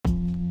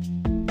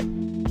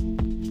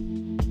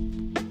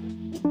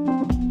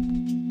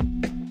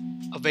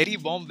very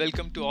warm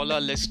welcome to all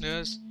our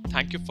listeners.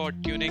 Thank you for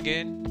tuning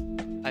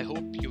in. I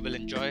hope you will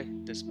enjoy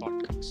this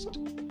podcast.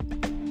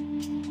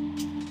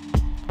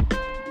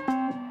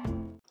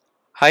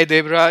 Hi,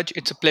 Devraj.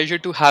 It's a pleasure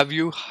to have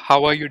you.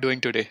 How are you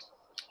doing today?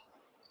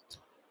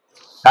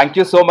 Thank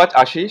you so much,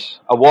 Ashish.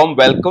 A warm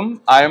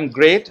welcome. I am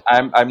great.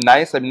 I'm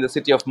nice. I'm in the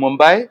city of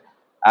Mumbai,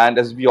 and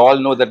as we all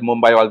know, that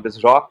Mumbai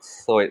always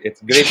rocks. So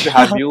it's great to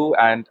have you,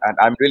 and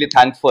I'm really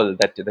thankful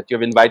that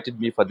you've invited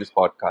me for this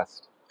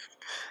podcast.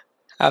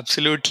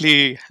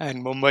 Absolutely.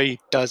 And Mumbai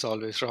does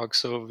always rock.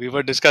 So we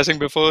were discussing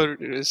before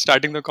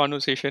starting the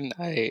conversation.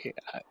 I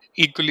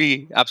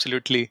equally,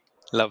 absolutely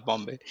love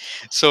Bombay.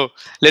 So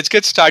let's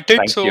get started.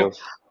 Thank you.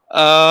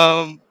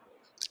 Um,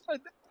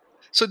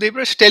 So,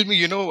 Devraj, tell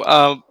me,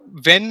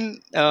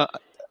 when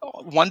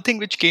one thing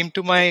which came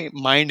to my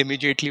mind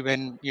immediately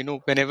when,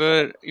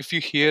 whenever if you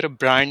hear a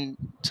brand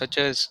such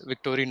as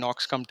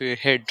Victorinox come to your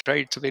head,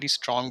 right? It's a very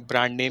strong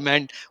brand name.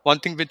 And one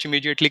thing which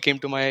immediately came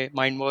to my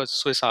mind was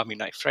Swiss Army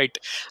knife, right?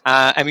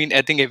 I mean,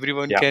 I think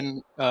everyone Yeah.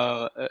 can,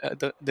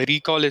 the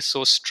recall is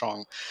so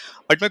strong.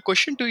 But my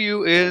question to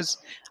you is,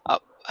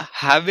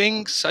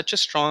 having such a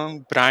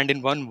strong brand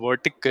in one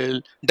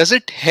vertical, does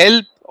it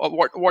help?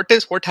 Or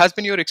what has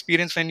been your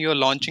experience when you're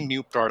launching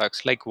new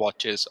products like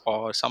watches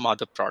or some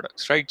other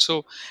products, right?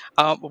 So,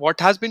 what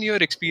has been your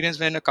experience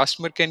when a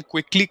customer can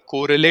quickly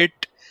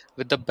correlate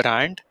with the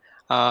brand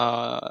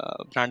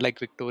like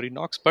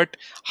Victorinox? But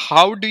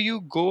how do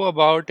you go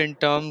about in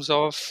terms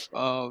of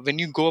when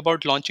you go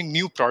about launching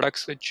new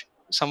products which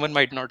someone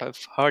might not have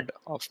heard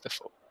of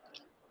before?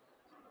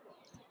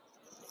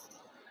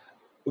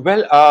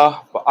 Well,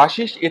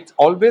 Ashish, it's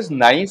always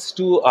nice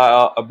to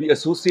be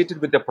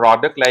associated with a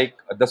product like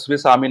the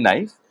Swiss Army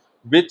knife,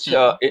 which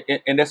Mhm.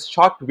 in a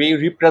short way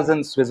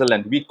represents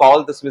Switzerland. We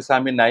call the Swiss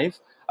Army knife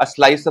a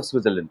slice of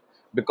Switzerland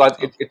because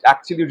Oh, it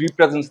actually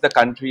represents the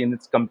country in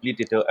its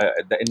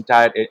the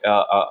entire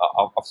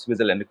of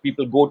Switzerland. If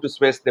people go to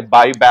Swiss, they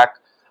buy back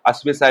a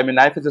Swiss Army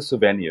knife as a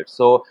souvenir.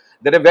 So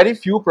there are very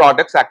few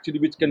products actually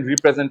which can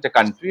represent a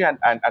country, and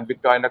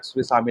Victorinox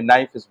Swiss Army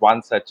knife is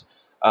one such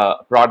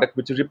product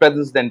which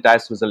represents the entire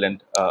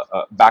Switzerland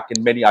back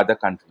in many other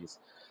countries.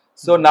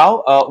 So mhm,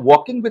 now,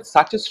 working with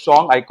such a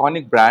strong,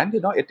 iconic brand,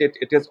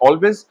 it is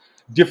always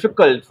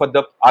difficult for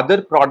the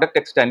other product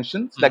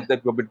extensions like mhm,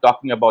 that we've been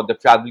talking about, the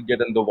travel gear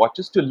and the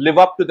watches, to live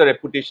up to the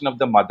reputation of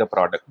the mother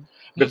product,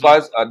 mhm.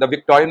 because the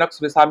Victorinox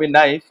Swiss Army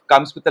knife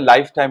comes with a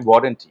lifetime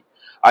warranty.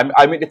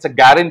 I mean, it's a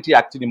guarantee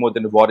actually more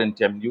than a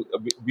warranty. I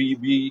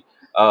mean,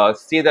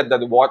 say that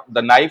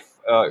the knife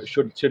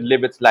should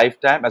live its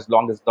lifetime as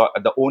long as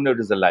the owner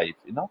is alive.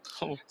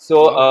 Oh, So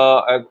wow.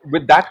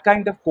 with that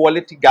kind of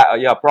quality,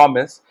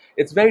 promise,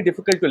 it's very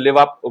difficult to live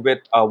up with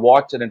a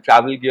watch and a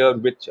travel gear,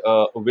 which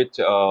are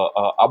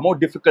more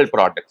difficult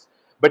products.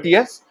 But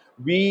yes,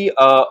 we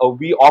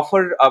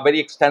offer a very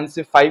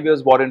extensive 5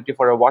 years warranty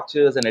for our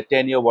watches and a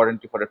 10-year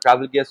warranty for a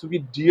travel gear. So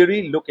we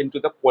really look into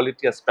the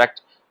quality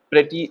aspect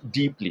pretty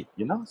deeply.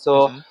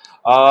 Mhm.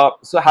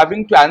 So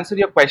having to answer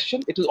your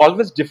question, it is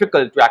always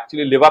difficult to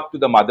actually live up to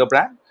the mother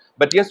brand.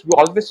 But yes, we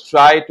always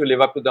try to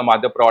live up to the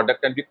mother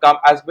product, and we come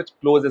as much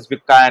close as we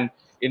can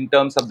in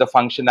terms of the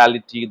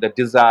functionality, the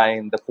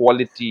design, the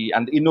quality,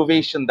 and the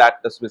innovation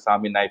that the Swiss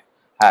Army knife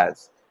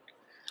has.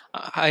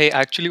 I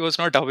actually was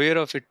not aware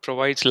of it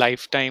provides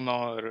lifetime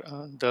or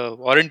the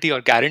warranty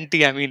or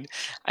guarantee. I mean,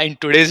 in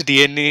today's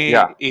DNA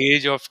Yeah,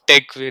 age of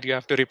tech, where you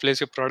have to replace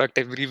your product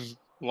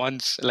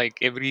once, like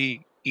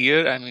every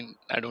year. I mean,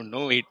 I don't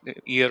know,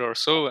 year or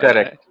so.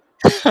 correct.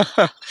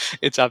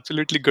 It's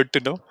absolutely good to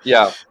know.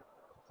 Yeah.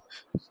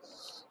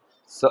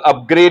 So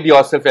upgrade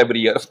yourself every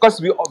year. Of course,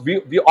 we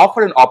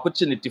offer an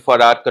opportunity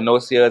for our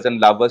connoisseurs and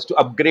lovers to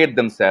upgrade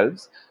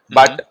themselves. Hmm.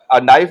 But a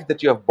knife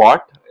that you have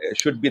bought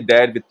should be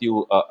there with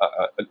you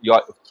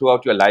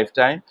throughout your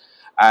lifetime,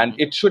 and Hmm.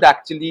 it should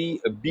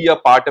actually be a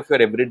part of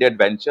your everyday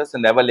adventures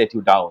and never let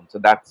you down. So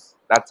that's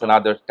Wow.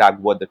 another tag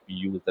word that we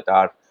use, that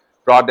our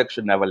product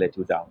should never let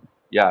you down.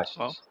 Yeah,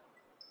 Wow. Ashish.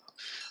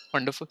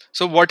 Wonderful.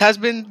 So, what has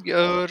been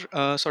your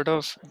sort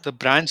of the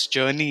brand's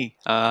journey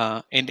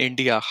in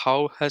India?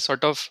 How has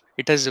sort of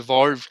it has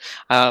evolved?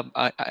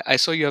 I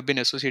saw you have been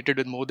associated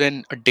with more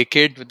than a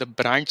decade with the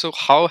brand. So,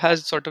 how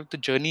has sort of the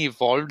journey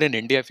evolved in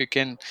India? If you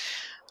can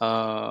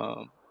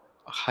uh,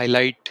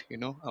 highlight,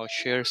 or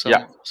share Yeah,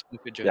 some of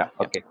your yeah, journey.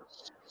 Yeah. okay.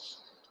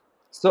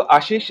 So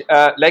Ashish,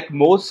 like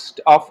most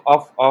of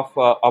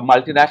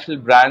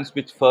multinational brands,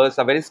 which first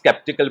are very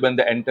skeptical when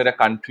they enter a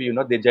country,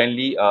 they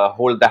generally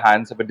hold the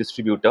hands of a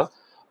distributor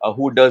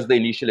who does the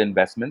initial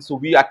investment. So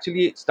we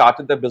actually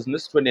started the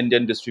business to an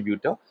Indian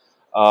distributor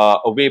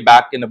way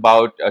back in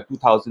about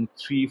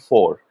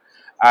 2003-4,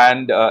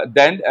 and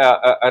then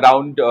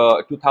around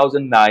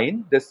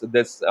 2009, this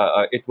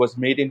it was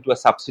made into a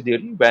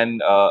subsidiary when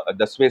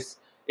the Swiss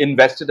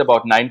invested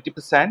about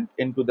 90%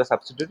 into the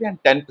subsidiary,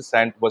 and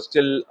 10% was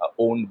still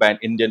owned by an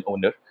Indian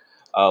owner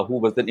who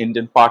was an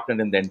Indian partner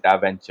in the entire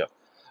venture.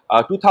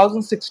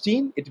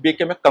 2016, it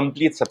became a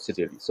complete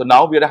subsidiary. So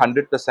now we are a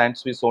 100%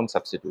 Swiss owned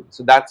subsidiary.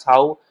 So that's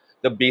how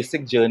the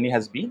basic journey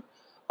has been.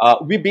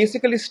 We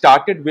basically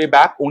started way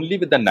back only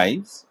with the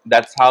knives.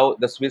 That's how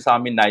the Swiss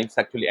Army knives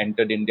actually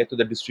entered India to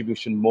the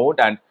distribution mode,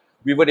 and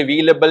we were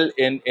available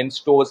in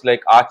stores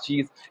like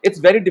Archie's. It's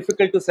very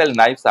difficult to sell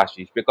knives,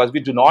 Ashish, because we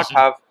do not Mhm.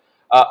 have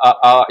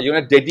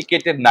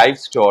dedicated knife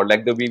store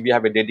like the way we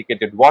have a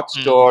dedicated watch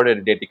Mhm. store and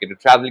a dedicated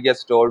travel gear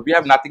store. We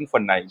have nothing for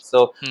knives,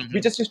 so we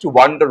Mhm. just used to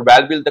wonder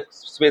where will the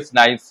Swiss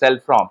knives sell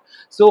from.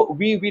 So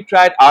we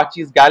tried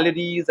Archie's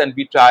galleries and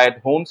we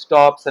tried Home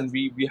Stops, and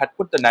we had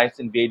put the knives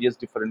in various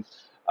different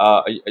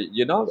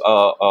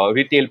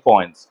retail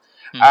points.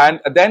 Mhm.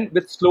 And then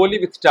with slowly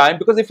with time,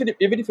 because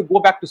even if you go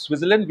back to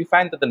Switzerland, we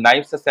find that the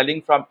knives are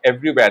selling from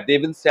everywhere. They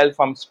even sell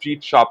from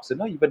street shops,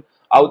 even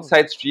Oh.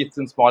 outside streets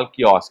in small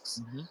kiosks.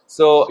 Mhm.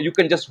 So you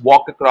can just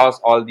walk across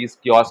all these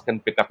kiosks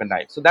and pick up a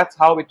knife. So that's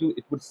how it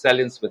would sell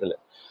in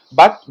Switzerland.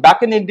 But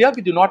back in India,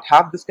 we do not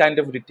have this kind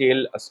of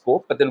retail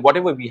scope. But then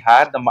whatever we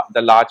had,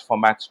 the large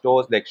format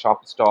stores like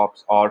Shop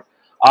Stops or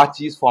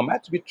Archie's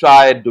formats, we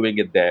tried doing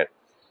it there.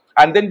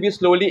 And then we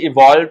slowly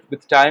evolved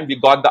with time. We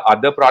got the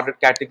other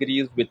product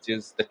categories, which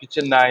is the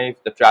kitchen knife,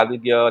 the travel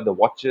gear, the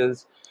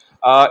watches.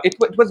 It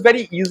was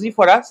very easy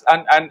for us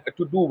and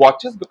to do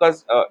watches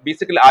because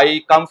basically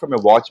I come from a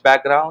watch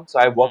background. So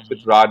I worked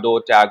with Mhm. Rado,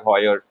 Tag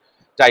Heuer,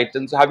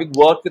 Titan. So having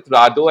worked with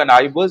Rado, and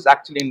I was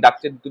actually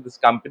inducted into this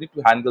company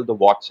to handle the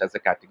watch as a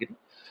category.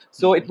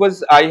 So it Mhm.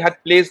 was, I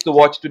had placed the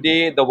watch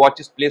today. The watch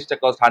is placed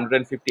across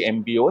 150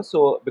 MBO.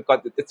 So because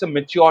it's a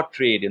mature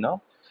trade,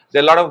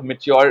 there are a lot of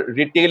mature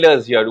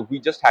retailers here. We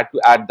just had to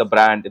add the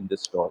brand in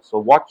this store. So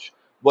watch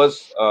was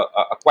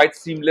a quite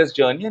seamless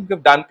journey, and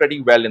we've done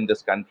pretty well in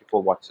this country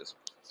for watches.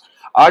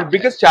 Our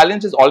biggest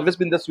challenge has always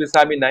been the Swiss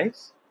Army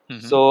knives.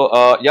 Mhm. So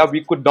yeah,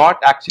 we could not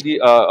actually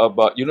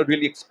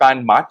really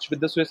expand much with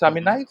the Swiss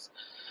Army Mhm. knives.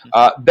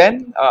 Mhm.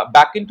 Then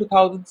back in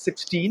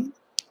 2016,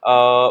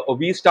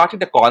 we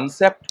started a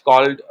concept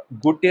called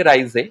Gute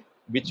Reise,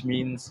 which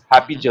means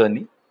happy Mhm.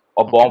 journey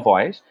or bon Okay.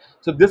 voyage.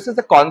 So this is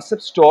a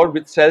concept store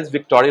which sells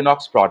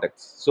Victorinox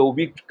products. So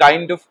we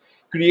kind of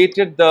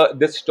created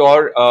this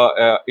store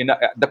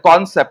the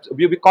concept.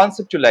 We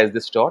conceptualized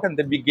this store and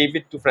then we gave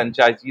it to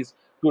franchisees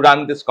to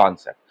run this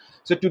concept.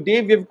 So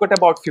today we've got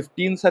about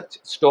 15 such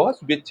stores,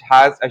 which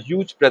has a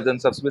huge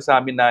presence of Swiss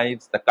Army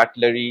knives, the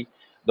cutlery,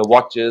 the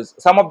watches.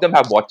 Some of them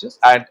have watches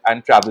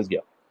and travel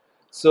gear.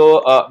 So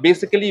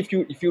basically, if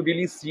you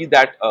really see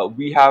that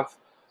we have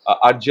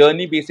our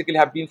journey basically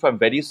have been from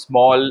very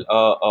small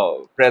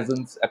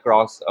presence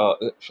across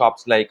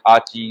shops like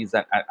Archie's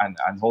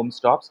and Home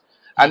Stops.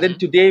 And then Mhm.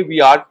 today we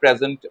are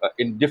present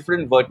in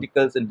different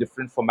verticals in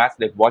different formats.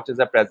 Like watches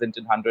are present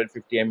in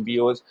 150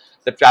 MBOs.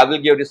 The travel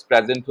gear is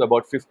present to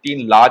about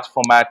 15 large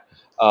format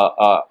uh,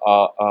 uh,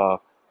 uh, uh,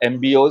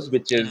 MBOs,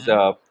 which is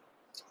Mhm.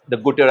 the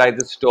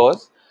Gutterizer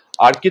stores.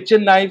 Our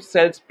kitchen knife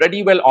sells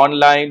pretty well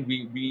online.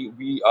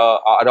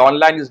 Our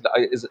online is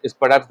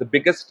perhaps the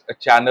biggest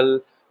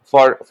channel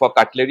for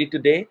cutlery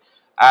today.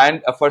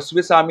 And for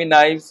Swiss Army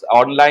knives,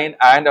 online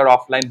and our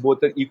offline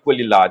both are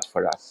equally large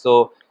for us.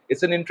 So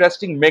it's an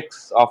interesting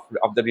mix of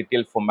the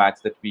retail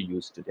formats that we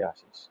use today,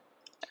 Ashish.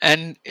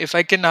 And if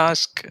I can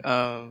ask,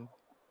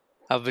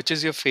 which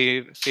is your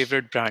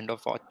favorite brand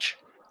of watch?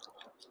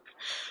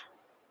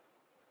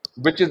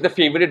 Which is the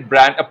favorite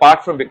brand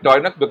apart from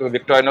Victorinox, because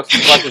Victorinox,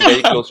 of course, is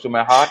very close to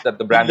my heart. That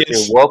the brand that I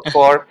Yes. work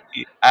for,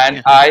 and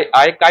Yeah.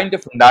 I kind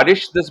of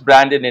nourished this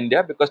brand in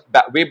India because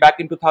way back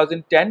in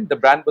 2010, the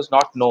brand was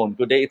not known.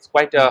 Today, it's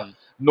quite a Mm.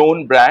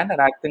 known brand, and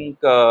I think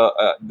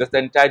this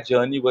entire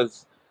journey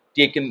was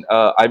taken.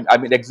 I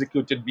mean,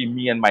 executed by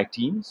me and my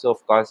team. So of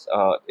course,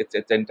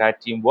 it's entire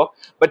teamwork.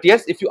 But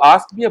yes, if you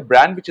ask me a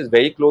brand which is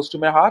very close to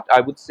my heart,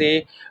 I would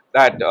say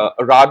that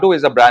Rado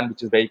is a brand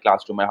which is very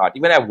close to my heart.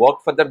 Even I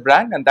worked for that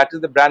brand, and that is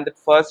the brand that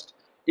first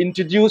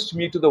introduced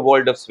me to the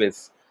world of Swiss.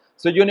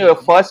 So your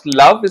Mhm. first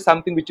love is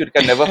something which you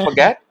can never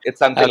forget. It's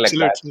something like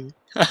that. Absolutely.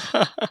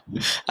 Yeah,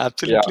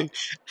 Absolutely.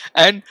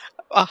 And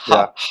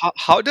yeah.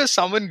 how does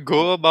someone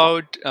go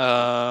about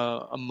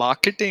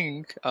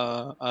marketing?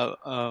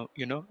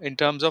 In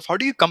terms of how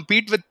do you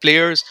compete with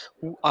players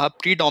who are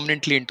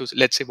predominantly into,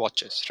 let's say,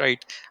 watches,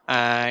 right?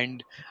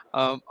 And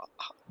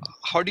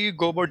how do you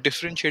go about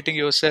differentiating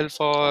yourself,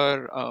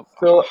 or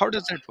So how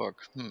does that work?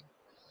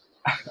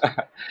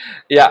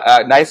 yeah,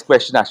 nice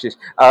question, Ashish.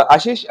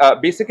 Ashish,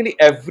 basically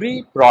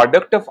every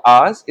product of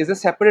ours is a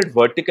separate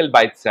vertical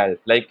by itself.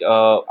 Like,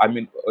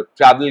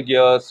 travel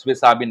gear,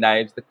 Swiss Army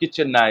knives, the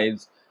kitchen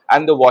knives,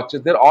 and the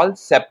watches. They're all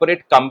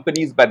separate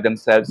companies by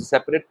themselves,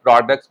 separate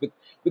products with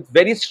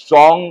very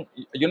strong,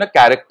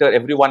 character.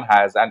 Everyone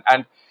has,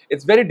 and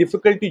it's very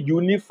difficult to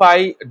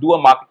unify, do a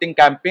marketing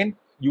campaign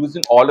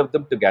using all of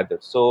them together.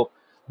 So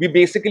we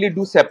basically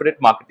do separate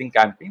marketing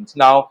campaigns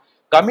now.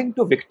 Coming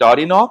to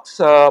Victorinox,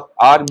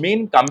 our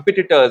main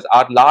competitors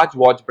are large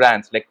watch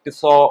brands like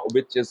Tissot,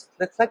 which is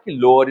that's slightly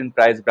lower in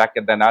price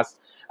bracket than us,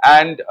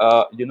 and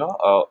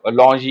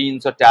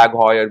Longines or Tag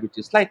Heuer, which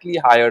is slightly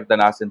higher than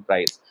us in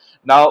price.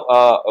 Now,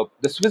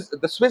 the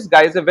Swiss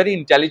guys have very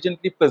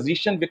intelligently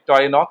positioned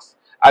Victorinox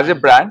as a Hmm.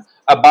 brand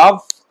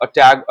above a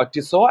Tag, a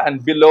Tissot,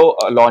 and below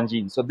a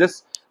Longines. So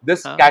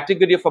This Huh?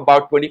 category of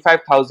about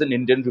 25,000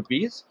 Indian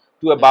rupees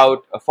to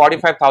about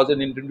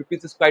 45,000 Indian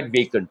rupees is quite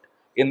vacant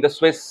in the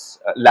Swiss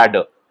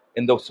ladder,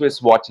 in the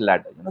Swiss watch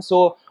ladder.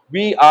 So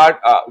we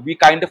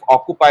kind of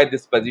occupy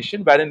this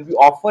position wherein we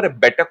offer a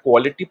better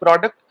quality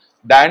product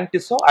than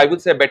Tissot. I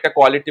would say better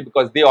quality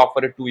because they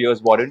offer a 2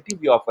 years warranty.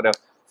 We offer a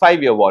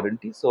 5 year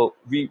warranty. So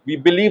we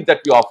believe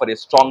that we offer a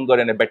stronger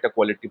and a better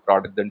quality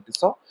product than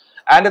Tissot.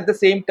 And at the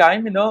same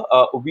time,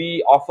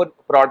 we offer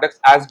products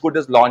as good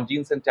as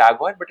Longines and Tag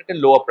Heuer, but at a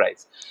lower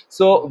price.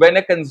 So when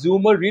a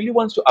consumer really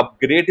wants to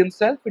upgrade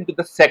himself into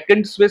the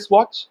second Swiss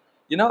watch,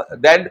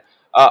 then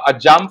a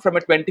jump from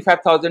a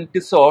 25,000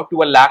 Tissot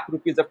to a lakh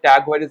rupees of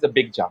Tag Heuer is a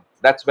big jump.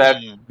 That's where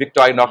Mm.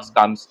 Victorinox Mm.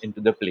 comes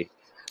into the play.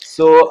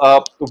 So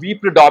we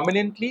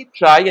predominantly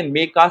try and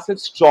make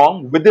ourselves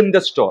strong within the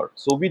store.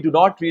 So we do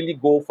not really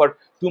go for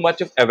too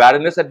much of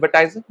awareness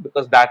advertising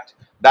because that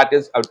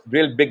is a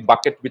real big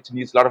bucket which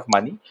needs a lot of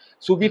money.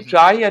 So we Mhm.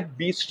 try and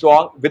be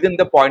strong within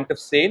the point of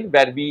sale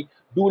where we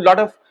do a lot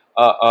of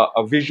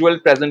a visual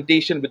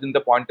presentation within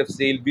the point of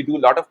sale. We do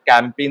a lot of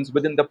campaigns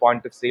within the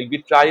point of sale.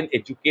 We try and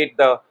educate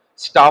the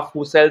staff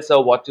who sells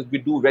our watches. We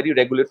do very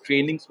regular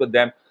trainings with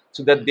them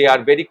so that they Mhm.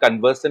 are very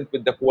conversant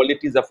with the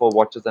qualities of our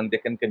watches and they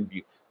can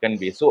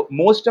convey. So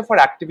most of our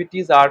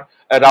activities are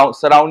around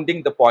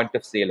surrounding the point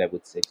of sale, I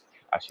would say,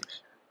 Ashish.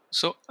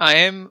 So I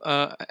am.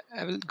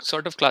 I will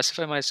sort of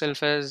classify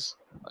myself as.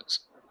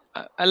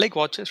 I like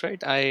watches,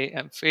 right? I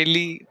am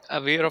fairly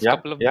aware of a Yeah,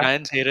 couple of yeah.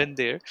 brands here and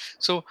there.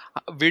 So,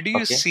 where do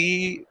you Okay.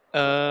 see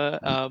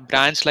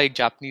brands like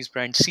Japanese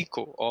brand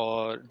Seiko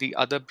or the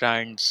other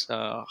brands?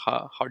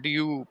 How do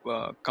you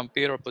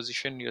compare or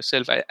position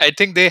yourself? I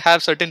think they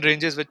have certain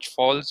ranges which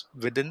falls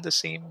within the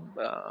same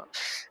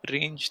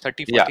range,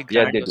 30, Yeah, 40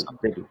 yeah, grand they or do.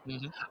 something. They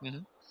do. Hmm.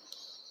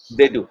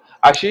 They do.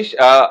 Ashish,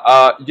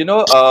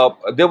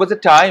 there was a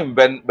time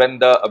when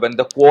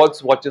the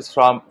quartz watches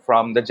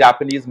from the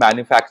Japanese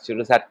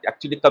manufacturers had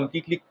actually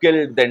completely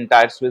killed the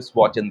entire Swiss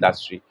watch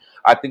industry.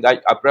 I think I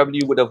probably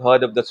you would have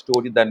heard of the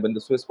story then when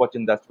the Swiss watch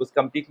industry was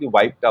completely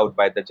wiped out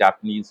by the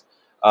Japanese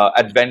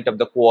advent of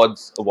the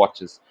quartz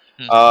watches.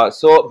 Hmm.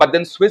 But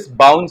then Swiss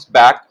bounced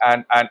back,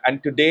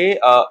 and today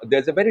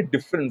there's a very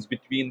difference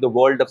between the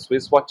world of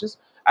Swiss watches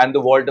and the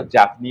world of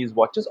Japanese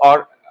watches,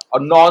 or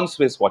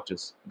non-Swiss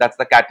watches. That's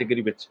the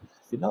category which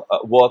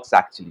works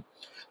actually.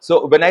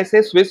 So when I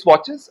say Swiss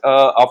watches,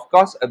 of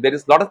course there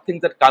is a lot of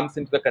things that comes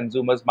into the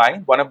consumer's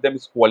mind. One of them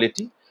is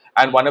quality,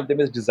 and one of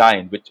them is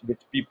design, which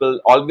people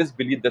always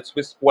believe that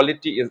Swiss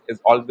quality is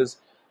always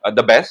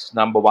the best,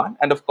 number one,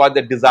 and of course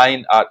the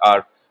design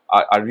are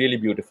really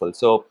beautiful.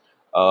 So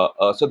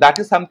that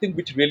is something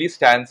which really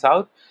stands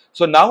out.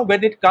 So now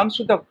when it comes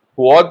to the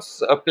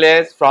quartz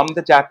players from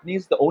the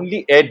Japanese, the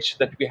only edge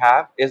that we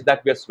have is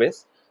that we are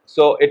Swiss.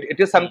 So it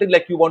is something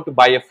like you want to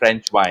buy a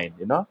French wine.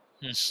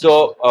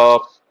 So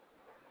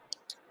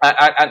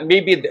and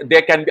maybe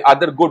there can be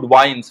other good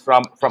wines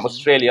from Hmm.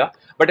 Australia,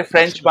 but a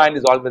French Absolutely. wine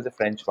is always a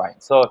French wine.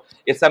 So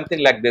it's something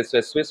like this. So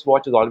a Swiss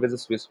watch is always a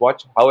Swiss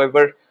watch.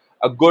 However,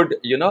 a good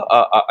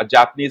a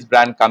Japanese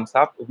brand comes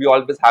up, we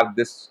always have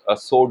this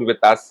sword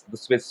with us, the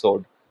Swiss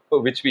sword,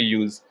 which we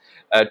use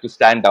to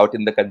stand out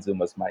in the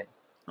consumer's mind.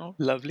 Oh,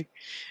 lovely.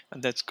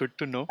 And that's good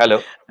to know.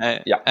 Hello. Uh,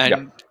 Yeah, yeah.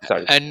 and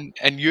Sorry.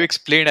 and you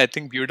explained, I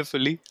think,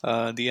 beautifully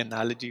the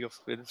analogy of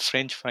with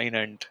French wine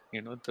and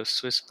the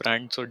Swiss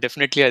brand. So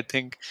definitely, I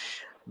think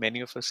many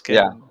of us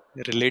Yeah, can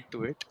relate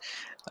to it.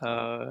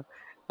 Uh,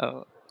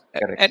 uh,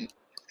 correct. and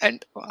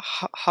and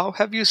how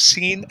have you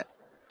seen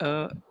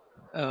uh,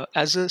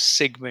 as a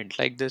segment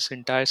like this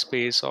entire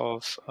space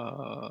of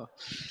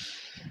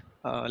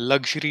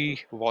luxury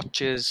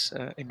watches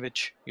in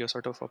which you're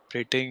sort of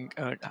operating?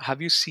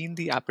 Have you seen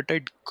the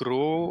appetite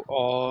grow,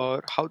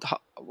 or how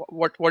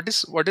what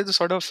is the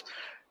sort of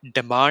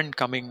demand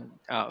coming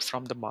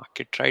from the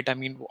market? Right? I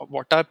mean,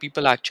 what are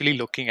people actually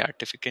looking at?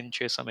 If you can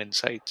share some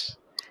insights.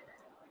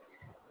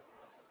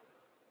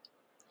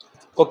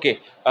 Okay,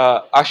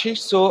 Ashish.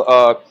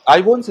 So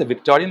I won't say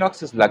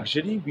Victorinox is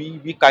luxury.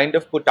 We kind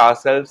of put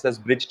ourselves as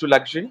bridge to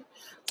luxury.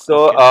 So,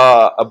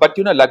 Okay. but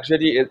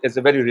luxury is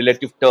a very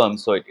relative term.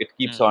 So it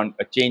keeps Mm. on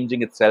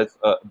changing itself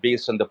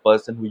based on the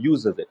person who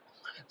uses it.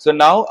 So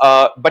now,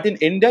 but in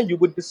India, you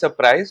would be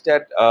surprised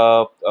that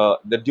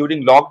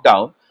during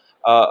lockdown,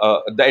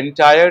 the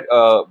entire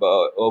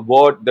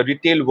world, the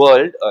retail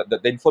world,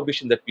 the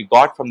information that we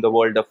got from the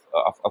world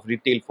of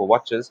retail for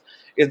watches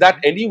is that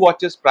Mhm. any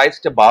watches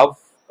priced above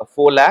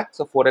 4 lakhs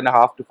or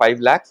 4.5 to 5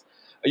 lakhs,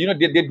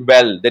 they did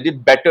well. They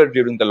did better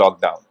during the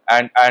lockdown,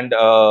 and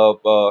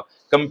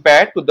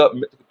compared to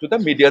the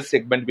media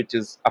segment, which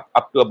is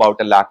up to about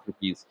a lakh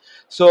rupees.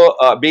 So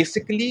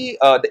basically,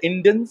 the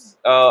Indians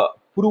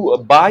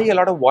buy a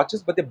lot of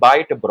watches, but they buy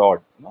it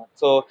abroad.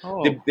 So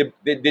Oh.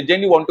 they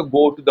generally want to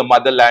go to the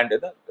motherland,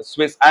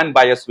 Swiss, and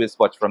buy a Swiss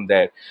watch from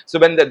there. So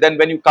then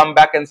when you come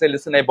back and say,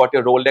 listen, I bought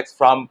a Rolex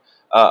from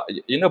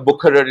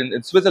Bucherer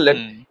in Switzerland,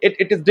 Mm.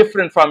 it is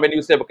different from when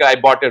you say, okay, I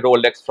bought a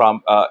Rolex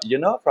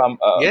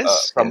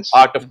Yes, from yes.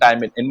 Art of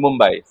Time in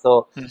Mumbai.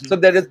 So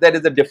Mhm. there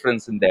is a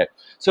difference in there.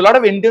 So a lot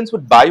of Indians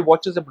would buy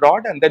watches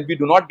abroad, and then we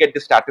do not get the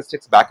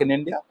statistics back in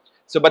India.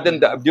 So, but then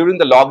Mhm. during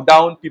the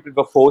lockdown, people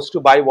were forced to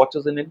buy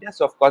watches in India.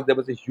 So, of course, there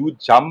was a huge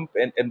jump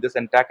in this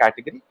entire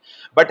category.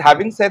 But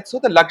having said so,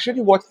 the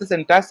luxury watch, this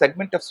entire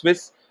segment of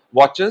Swiss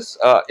watches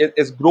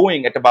is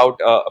growing at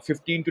about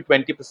 15 to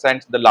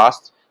 20% in the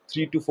last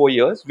 3 to 4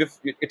 years.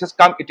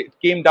 It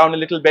came down a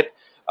little bit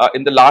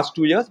in the last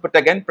 2 years, but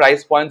again,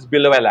 price points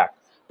below a lakh.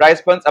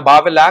 Price points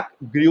above a lakh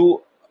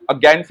grew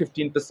again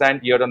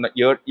 15% year on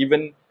year,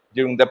 even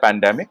during the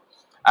pandemic.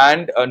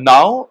 And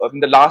now, in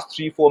the last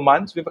 3 4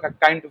 months, we've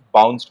kind of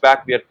bounced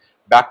back. We are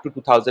back to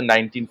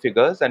 2019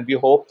 figures, and we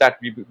hope that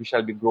we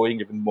shall be growing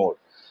even more.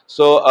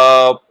 So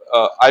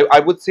I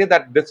would say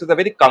that this is a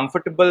very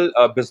comfortable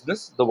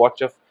business,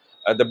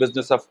 the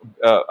business of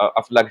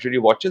luxury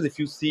watches. If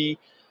you see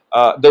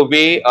the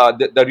way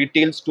the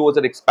retail stores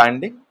are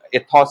expanding,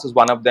 Ethos is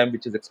one of them,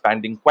 which is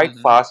expanding quite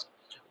Mhm. fast.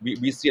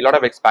 We see a lot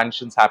of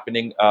expansions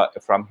happening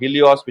from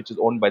Helios, which is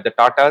owned by the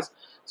Tatas.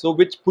 So,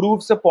 which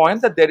proves the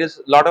point that there is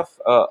a lot of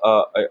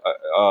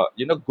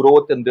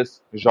growth in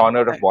this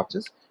genre of Right,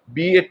 watches,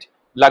 be it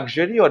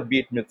luxury or be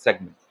it mid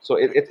segment. So,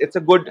 it's a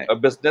good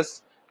right.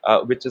 business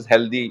which is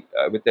healthy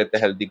with the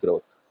healthy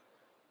growth.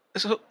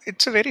 So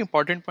it's a very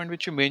important point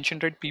which you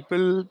mentioned, right?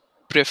 People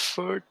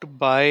prefer to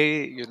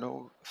buy,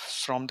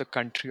 from the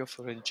country of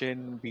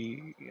origin,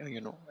 be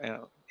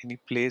any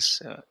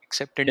place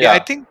except India. I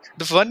Yeah, think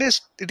the one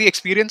is the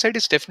experience side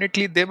is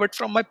definitely there, but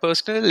from my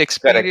personal correct.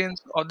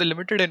 experience or the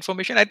limited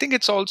information, I think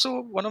it's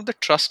also one of the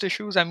trust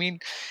issues. I mean,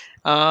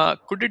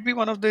 could it be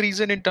one of the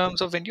reason in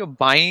terms of when you're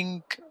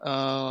buying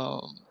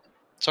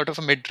sort of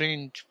a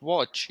mid-range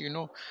watch,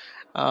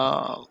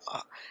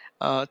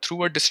 uh,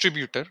 through a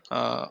distributor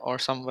or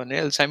someone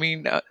else? I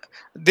mean,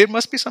 there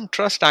must be some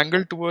trust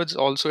angle towards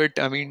also it.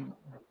 I mean,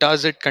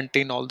 does it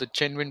contain all the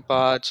genuine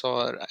parts,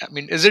 or I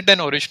mean, is it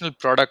an original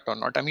product or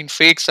not? I mean,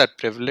 fakes are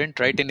prevalent,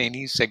 right, in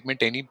any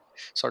segment, any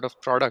sort of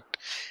product.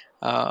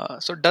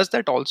 So does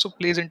that also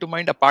plays into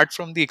mind apart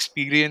from the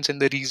experience and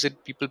the reason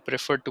people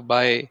prefer to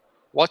buy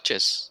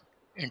watches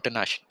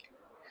internationally?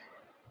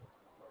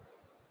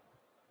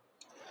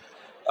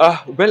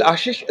 Well,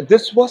 Ashish,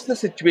 this was the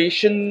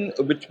situation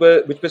which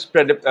was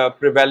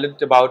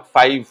prevalent about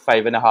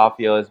 5.5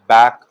 years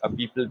back.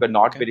 People were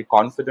not Okay. very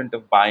confident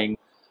of buying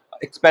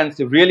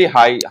expensive, really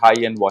high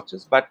end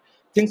watches. But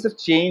things have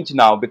changed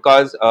now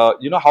because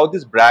how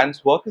these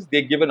brands work is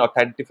they give an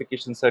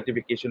authentication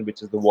certification,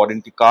 which is the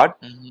warranty card,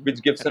 Hmm.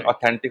 which gives an Right.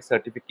 authentic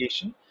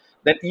certification.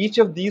 Then each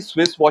of these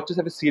Swiss watches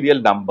have a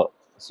serial number.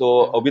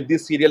 So Hmm. with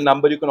this serial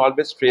number, you can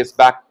always trace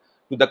back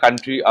to the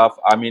country of,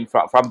 I mean,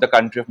 from the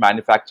country of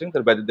manufacturing,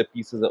 that whether the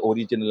pieces are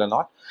original or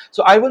not.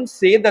 So I wouldn't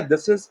say that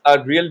this is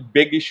a real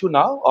big issue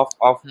now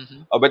of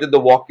Hmm. whether the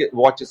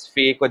watch is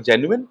fake or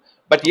genuine.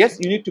 But yes,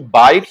 Okay. you need to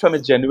buy it from a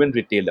genuine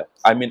retailer.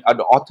 I mean,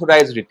 an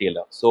authorized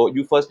retailer. So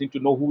you first need to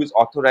know who is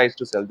authorized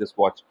to sell this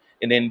watch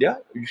in India.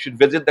 You should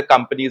visit the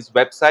company's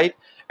website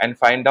and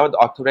find out the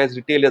authorized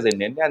retailers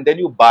in India, and then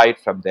you buy it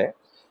from there.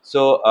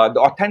 So the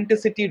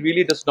authenticity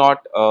really does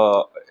not,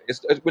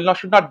 it will not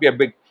should not be a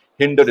big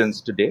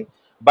hindrance today.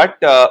 But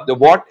the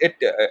what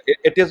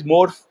it is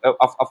more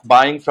of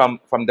buying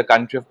from the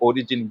country of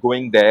origin,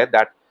 going there,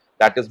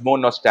 that is more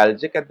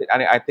nostalgic,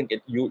 and I think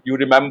you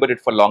remember it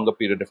for longer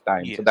period of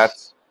time. So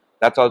Yes.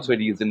 that's also a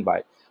reason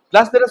why.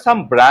 Plus, there are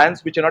some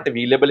brands which are not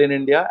available in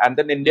India, and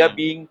then India Mm-hmm.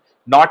 being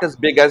not as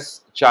big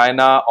as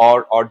China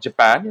or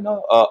Japan,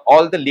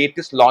 all the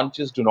latest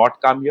launches do not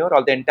come here,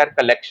 or the entire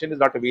collection is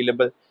not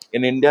available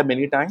in India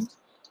many times.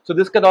 So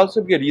this can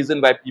also be a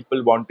reason why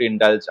people want to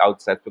indulge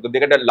outside, because they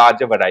get a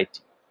larger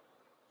variety.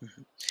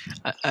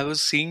 I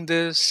was seeing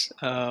this.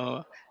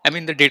 I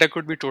mean, the data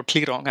could be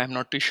totally wrong. I'm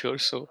not too sure.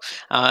 So,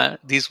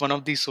 these one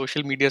of these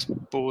social media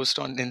post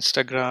on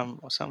Instagram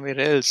or somewhere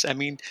else. I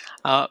mean,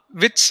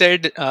 which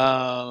said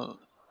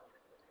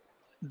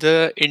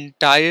the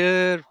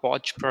entire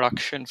watch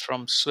production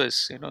from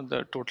Swiss.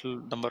 The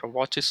total number of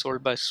watches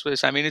sold by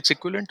Swiss. I mean, it's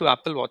equivalent to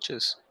Apple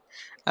watches.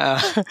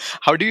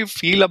 How do you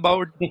feel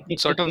about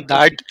sort of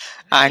that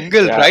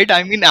angle, Yeah. right?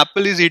 I mean,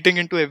 Apple is eating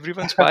into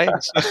everyone's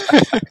pies.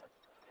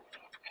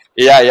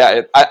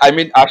 Yeah. I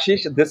mean,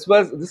 Ashish, this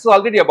is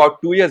already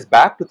about 2 years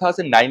back,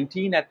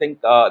 2019. I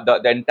think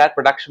the entire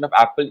production of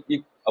Apple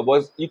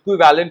was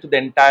equivalent to the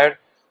entire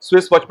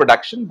Swiss watch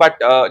production. But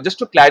just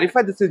to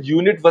clarify, this is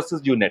unit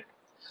versus unit.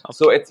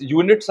 So Okay. it's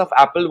units of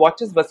Apple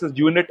watches versus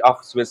unit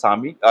of Swiss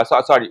Army.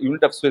 Sorry,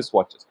 unit of Swiss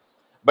watches.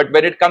 But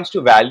when it comes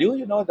to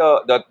value,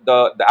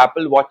 the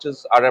Apple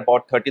watches are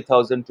about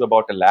 30,000 to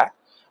about a lakh,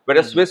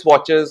 whereas Hmm. Swiss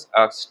watches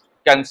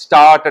can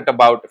start at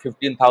about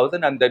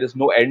 15,000, and there is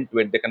no end to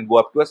it. They can go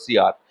up to a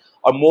CR,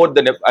 or more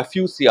than a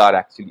few CR,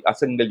 actually, a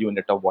single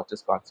unit of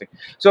watches costing.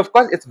 So of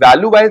course, it's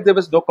value wise there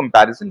was no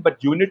comparison,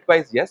 but unit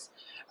wise, yes.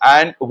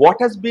 And what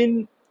has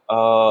been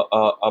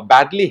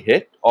badly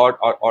hit or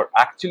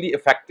actually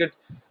affected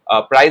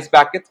price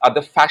brackets are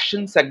the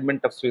fashion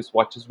segment of Swiss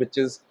watches,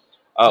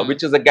 Hmm.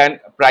 which is again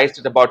priced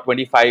at about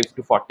 25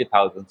 to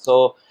 40,000.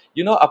 So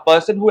a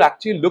person who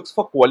actually looks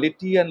for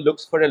quality and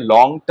looks for a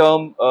long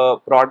term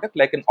product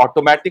like an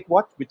automatic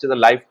watch, which is a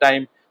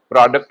lifetime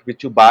product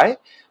which you buy,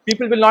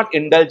 people will not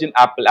indulge in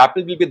Apple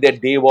will be their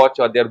day watch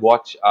or their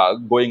watch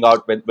going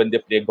out when they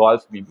play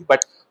golf maybe.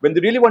 But when they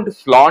really want to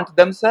flaunt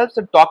themselves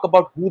and talk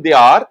about who they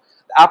are,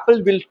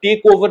 Apple will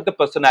take over the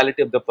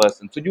personality of the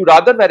person. So you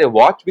rather wear a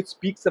watch which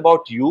speaks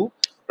about you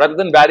rather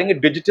than wearing a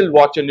digital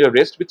watch on your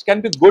wrist, which can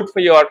be good for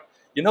your,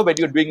 when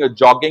you're doing your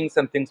joggings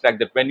and things like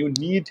that, when you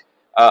need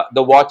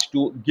the watch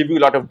to give you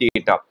a lot of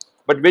data.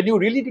 But when you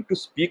really need to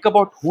speak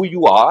about who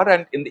you are,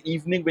 and in the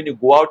evening when you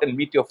go out and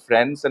meet your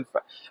friends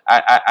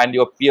and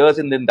your peers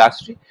in the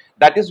industry,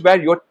 that is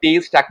where your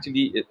taste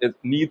actually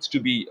needs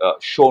to be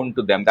shown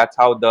to them. That's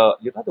how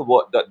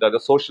the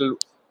social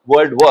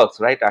world works,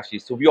 right,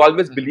 Ashish? So we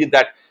always Hmm. believe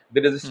that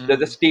there's a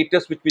Hmm.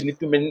 status which we need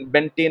to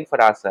maintain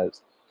for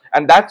ourselves,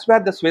 and that's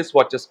where the Swiss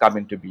watches come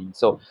into being.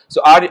 So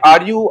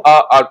are you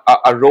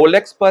a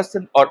Rolex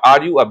person, or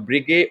are you a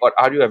Breguet, or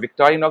are you a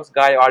Victorinox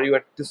guy, or are you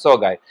a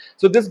Tissot guy?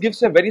 So this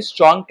gives a very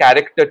strong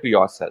character to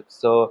yourself.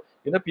 So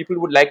people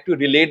would like to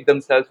relate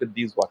themselves with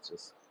these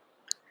watches.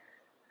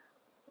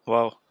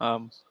 Wow.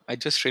 I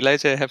just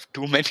realized I have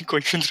too many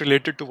questions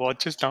related to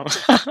watches now.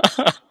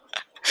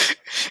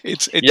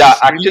 Yeah,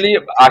 it's really. actually,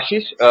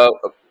 Ashish,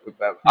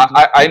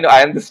 Mhm.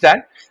 I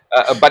understand,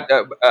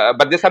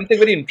 but there's something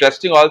very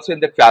interesting also in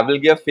the travel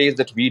gear phase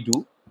that we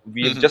do.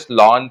 We've Mhm. just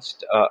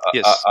launched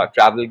Yes. a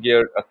travel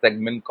gear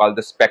segment called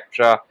the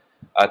Spectra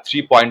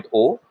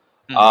 3.0.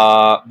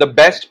 Mhm. The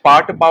best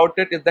part about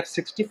it is that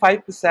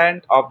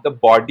 65% of the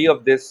body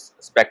of this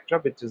Spectra,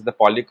 which is the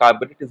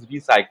polycarbonate, is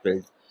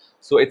recycled.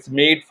 So it's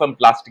made from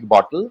plastic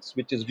bottles,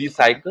 which is Okay.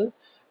 recycled,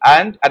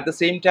 and at the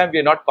same time we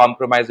are not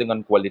compromising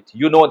on quality.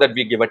 That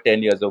we give a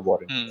 10 years of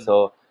warranty. Hmm.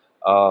 So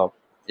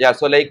yeah,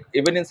 so like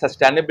even in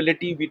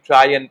sustainability we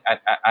try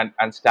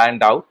and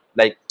stand out,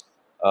 like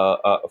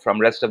from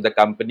rest of the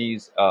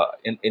companies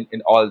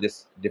in all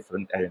this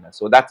different arenas.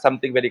 So that's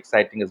something very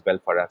exciting as well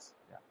for us.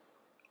 Yeah.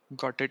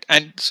 Got it.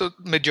 And so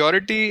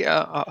majority,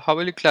 how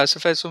will you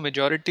classify? So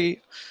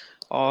majority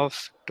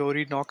of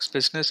Tory Knox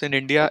business in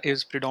India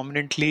is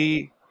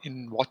predominantly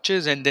in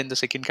watches, and then the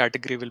second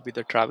category will be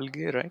the travel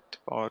gear, right?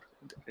 Or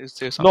is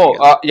there No, something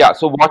else? yeah.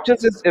 So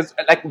watches is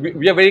like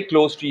we are very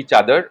close to each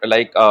other.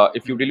 Like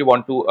if you Mm. really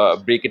want to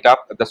break it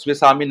up, the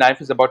Swiss Army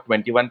knife is about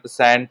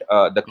 21%.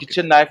 The Okay.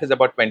 kitchen knife is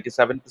about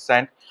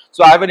 27%.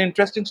 So I have an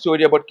interesting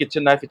story about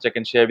kitchen knife which I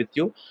can share with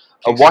you.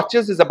 Please.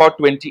 Watches is about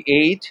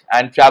 28,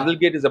 and travel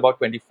gear is about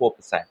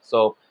 24%.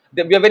 So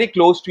we are very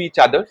close to each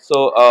other. So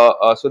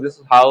so this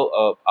is how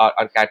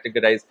are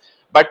categorized.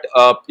 But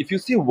if you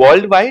see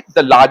worldwide,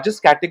 the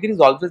largest category is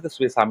always the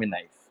Swiss Army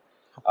knife.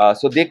 Okay.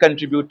 So they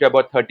contribute to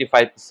about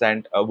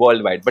 35%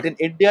 worldwide. But in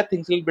India,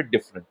 things are a little bit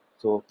different.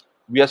 So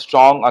we are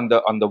strong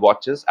on the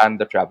watches and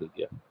the travel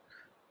gear.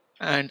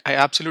 And I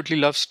absolutely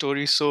love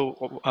stories. So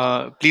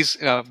please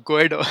go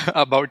ahead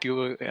about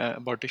you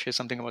about to share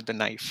something about the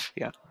knife.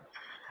 Yeah.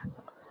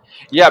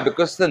 Yeah,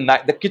 because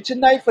the kitchen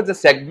knife was a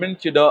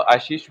segment,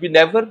 Ashish, we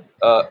never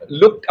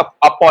looked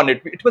upon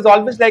it. It was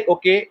always like,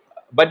 okay,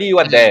 buddy, you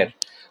are there. Hmm.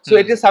 So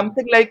it Hmm. is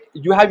something like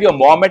you have your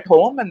mom at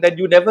home, and then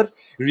you never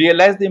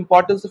realize the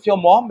importance of your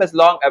mom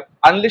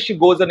unless she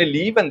goes on a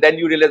leave, and then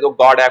you realize, oh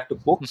God, I have to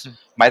cook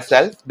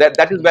myself.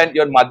 That is Hmm. when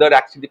your mother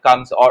actually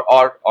comes,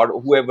 or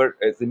whoever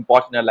is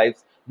important in our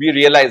lives. We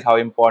realize how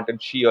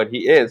important she or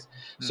he is.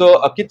 So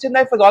Hmm. a kitchen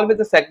knife was always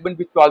a segment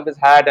which we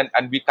always had,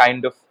 and we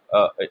kind of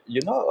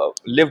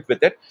lived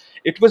with it.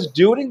 It was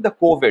during the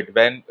COVID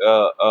when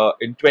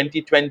in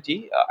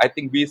 2020, I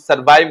think we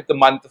survived the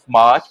month of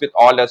March with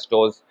all our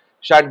stores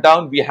shut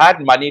down. We had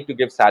money to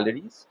give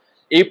salaries.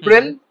 Hmm.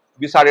 April,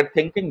 we started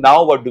thinking,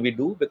 now what do we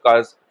do?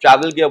 Because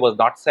travel gear was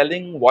not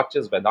selling,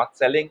 watches were not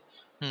selling.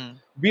 Hmm.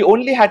 We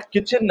only had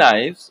kitchen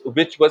knives,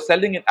 which were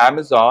selling in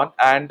Amazon.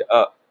 And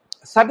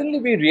suddenly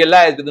we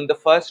realized within the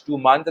first 2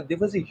 months that there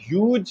was a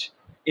huge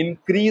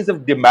increase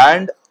of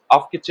demand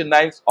of kitchen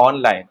knives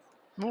online.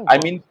 Oh I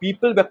wow. mean,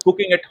 people were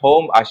cooking at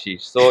home,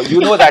 Ashish. So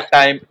that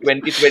time,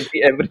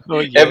 2020, Oh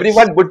yes.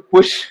 everyone would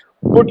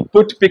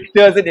put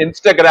pictures in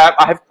Instagram.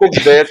 I have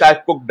cooked this,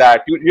 I've cooked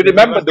that. You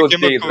remember Everyone those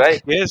became a days, cook.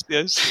 right? Yes,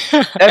 yes.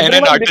 And an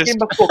Everyone became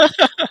artist. a cook.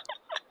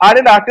 Are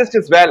an artist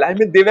as well. I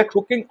mean, they were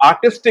cooking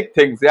artistic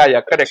things. Yeah,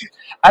 yeah, correct.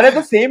 And at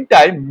the same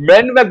time,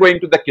 men were going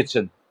to the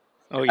kitchen.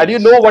 Oh And you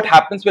yes. know what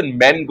happens when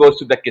men goes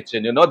to the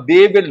kitchen?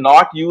 They will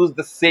not use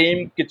the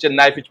same kitchen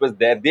knife which was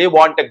there. They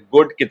want a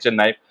good kitchen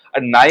knife,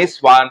 a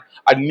nice one,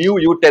 a new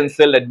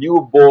utensil, a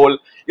new bowl.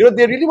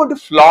 They really want to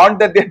flaunt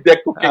that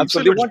they're cooking. So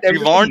they Absolutely. want We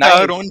everything want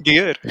our own nice.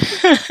 gear.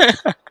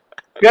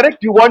 Correct.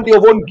 You want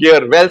your own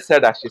gear. Well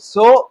said, Ashish.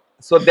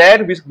 So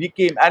there we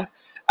came,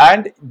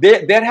 and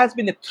there has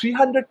been a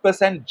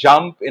 300%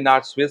 jump in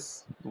our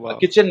Swiss Wow.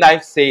 kitchen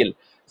knife sale.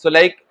 So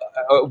like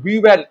we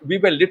were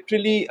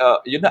literally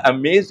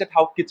amazed at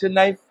how kitchen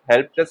knife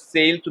helped us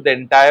sail to the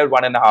entire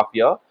 1.5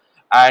 year,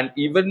 and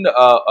even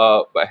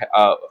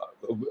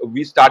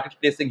we started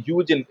placing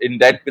huge in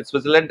debt with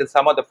Switzerland, and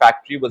some of the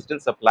factory was still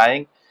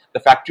supplying. The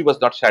factory was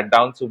not shut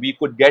down, so we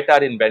could get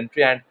our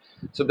inventory. And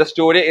so the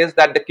story is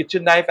that the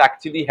kitchen knife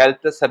actually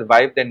helped us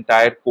survive the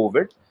entire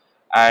COVID.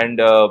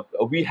 And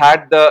we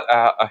had the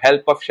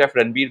help of Chef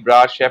Ranveer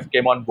Brar. Chef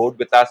came on board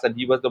with us, and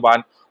he was the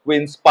one who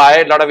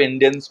inspired a lot of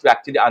Indians to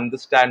actually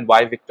understand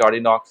why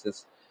Victorinox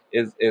is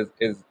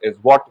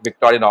what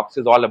Victorinox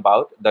is all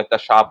about: the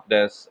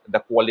sharpness, the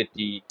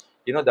quality,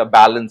 the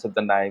balance of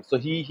the knife. So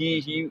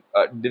he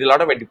did a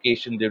lot of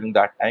education during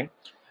that time,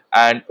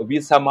 and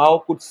we somehow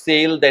could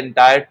sail the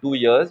entire 2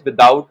 years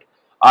without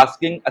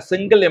asking a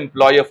single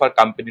employee of our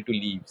company to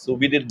leave. So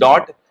we did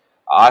not Wow.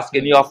 ask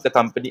any Hmm. of the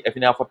company, if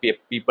any of our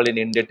people in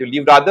India to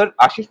leave. Rather,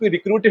 Ashish, we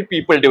recruited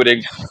people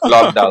during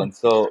lockdown.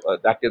 So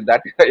that is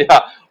that.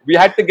 Yeah, we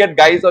had to get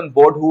guys on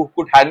board who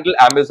could handle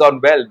Amazon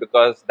well,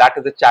 because that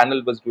is a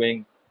channel was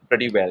doing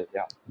pretty well.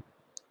 Yeah.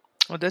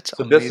 Oh, that's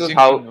So this is amazing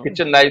to how know.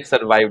 kitchen knife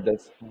survived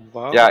us.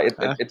 Yeah,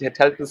 Wow. it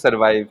helped to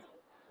survive.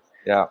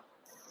 Yeah,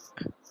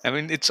 I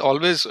mean, it's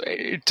always,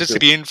 it just true.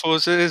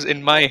 reinforces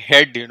in my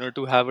head,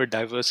 to have a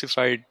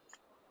diversified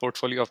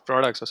portfolio of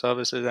products or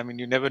services. I mean,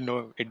 you never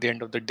know at the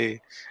end of the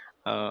day.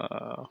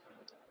 Uh,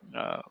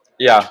 uh,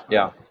 Yeah, uh,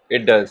 yeah,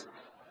 it does.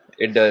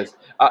 It does.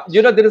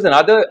 There is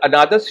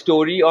another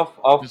story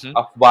mhm,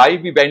 of why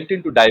we went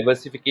into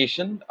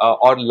diversification,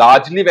 or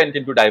largely went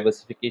into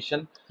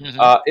diversification.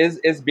 mhm.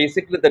 Is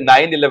basically the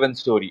 9/11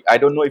 story. I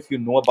don't know if you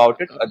know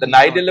about it. The Not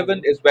 9/11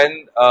 aware. is when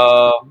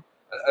Mhm.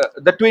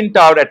 the Twin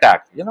Tower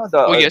attack. Oh,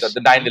 The yes.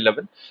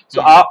 9/11.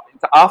 So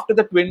Hmm. after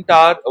the Twin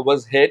Tower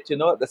was hit,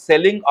 the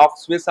selling of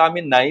Swiss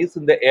Army knives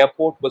in the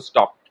airport was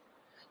stopped.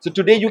 So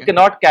today you Okay.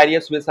 cannot carry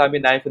a Swiss Army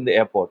knife in the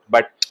airport.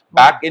 But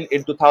back Oh.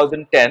 in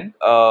 2010,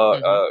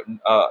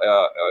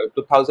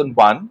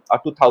 2001 or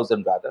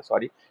 2000 rather,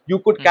 sorry, you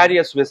could Hmm. carry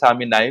a Swiss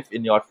Army knife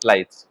in your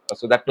flights.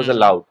 So that was Hmm.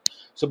 allowed.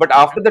 So, but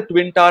Okay. after the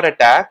Twin Tower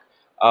attack,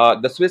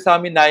 the Swiss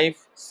Army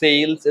knife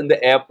sales in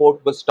the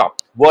airport was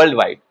stopped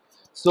worldwide.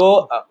 So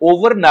Oh.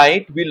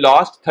 overnight, we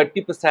lost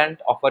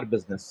 30% of our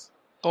business.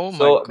 Oh my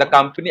So the God.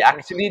 company Oh.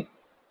 actually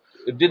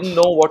didn't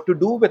know what to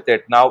do with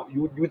it. Now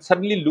you would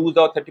suddenly lose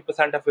out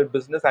 30% of your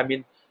business. I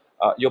mean,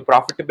 your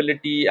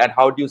profitability, and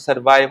how do you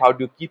survive? How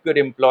do you keep your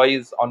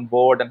employees on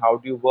board, and how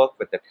do you work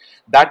with it?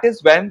 That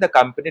is when the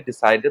company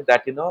decided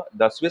that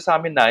the Swiss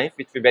Army knife,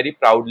 which we very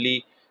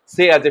proudly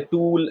say as a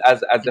tool,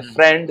 as a Hmm.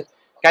 friend,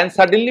 can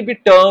suddenly be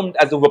termed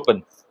as a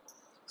weapon.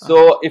 Uh-huh.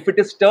 So if it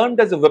is termed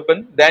as a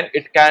weapon, then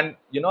it can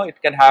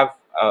have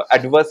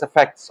adverse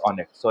effects on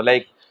it.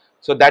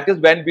 So that is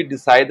when we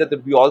decided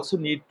that we also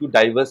need to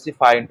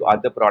diversify into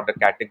other product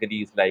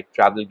categories like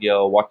travel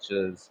gear,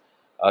 watches.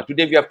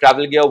 Today we have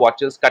travel gear,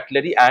 watches,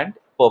 cutlery, and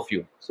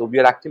perfume. So we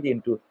are actually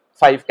into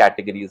 5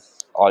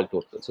 categories all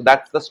total. So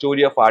that's the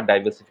story of our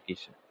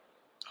diversification.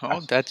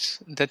 Oh,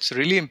 Ashish. that's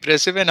really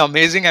impressive and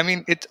amazing. I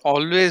mean, it's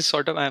always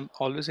sort of, I'm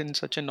always in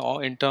such an awe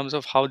in terms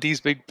of how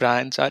these big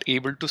brands are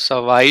able to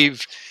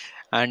survive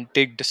and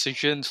take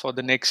decisions for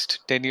the next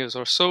 10 years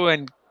or so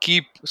and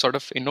keep sort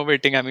of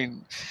innovating. I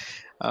mean,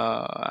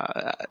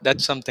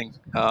 that's something.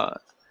 Uh,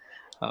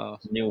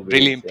 New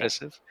really ways, yeah.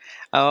 impressive.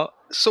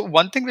 So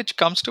one thing which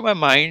comes to my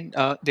mind,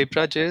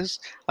 Depraj, is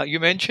you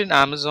mentioned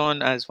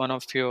Amazon as one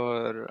of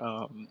your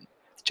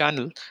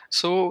channel.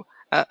 So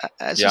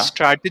as a Yeah.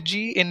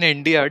 strategy in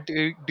India,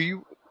 do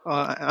you?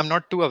 I'm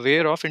not too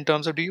aware of in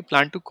terms of, do you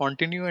plan to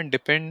continue and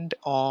depend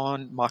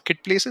on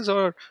marketplaces,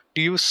 or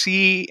do you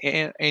see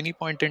any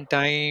point in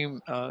time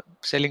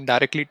selling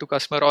directly to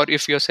customer, or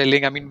if you're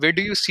selling, I mean, where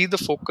do you see the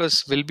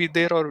focus will be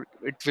there, or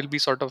it will be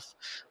sort of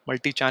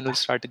multi-channel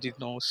strategy,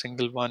 no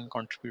single one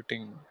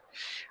contributing?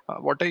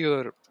 What are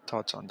your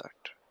thoughts on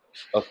that?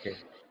 Okay.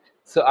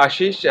 So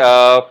Ashish,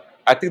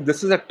 I think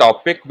this is a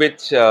topic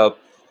which uh,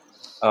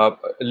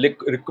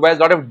 requires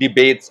a lot of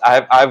debates.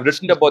 I've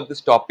written about this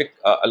topic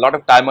a lot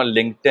of time on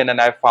LinkedIn, and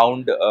I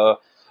found a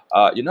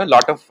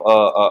lot of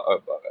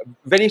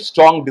very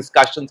strong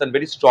discussions and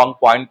very strong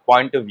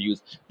point of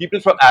views.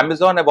 People from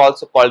Amazon have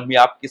also called me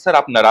up, कि sir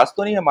आप नाराज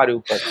तो नहीं हैं हमारे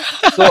ऊपर?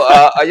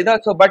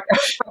 So but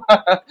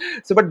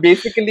so but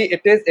basically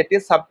it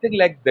is something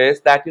like this,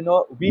 that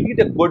we need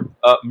a good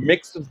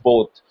mix of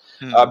both.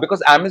 Hmm.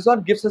 Because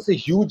Amazon gives us a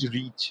huge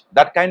reach.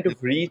 That kind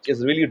of reach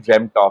is really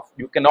dreamt of.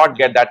 You cannot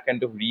get Hmm. that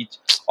kind of reach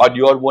on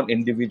your own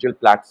individual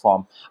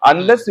platform Hmm.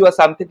 unless you are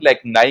something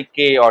like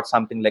Nike or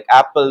something like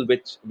Apple,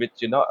 which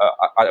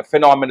are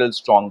phenomenal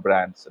strong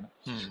brands.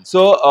 Hmm.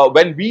 So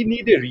when we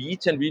need a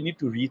reach, and we need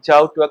to reach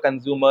out to our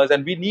consumers,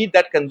 and we need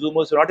that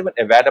consumers who are not even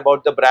aware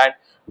about the brand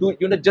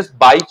to just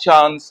by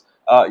chance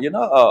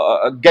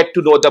get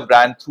to know the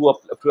brand through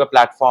a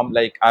platform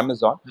like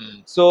Amazon. Hmm.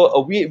 So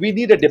we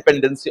need a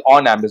dependency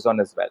on Amazon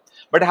as well.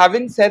 But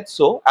having said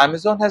so,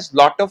 Amazon has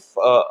lot of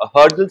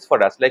hurdles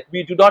for us. Like,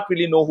 we do not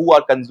really know who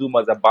our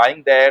consumers are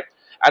buying there,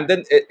 and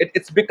then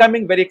it's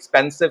becoming very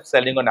expensive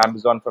selling on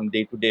Amazon from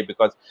day to day,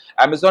 because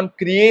Amazon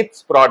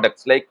creates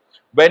products. Like,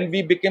 when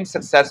we became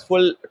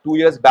successful 2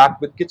 years back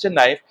with kitchen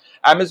knife,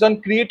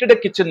 Amazon created a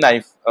kitchen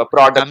knife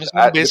product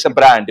Amazon with a based.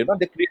 brand.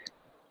 They create.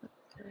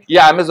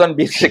 Yeah, Amazon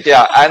Basic,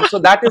 yeah. And so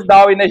that is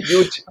now in a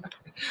huge,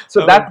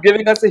 so Oh, that's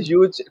giving us a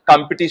huge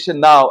competition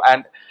now,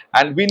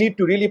 and we need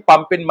to really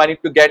pump in money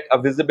to get a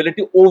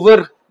visibility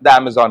over the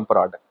Amazon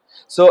product.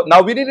 So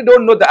now we really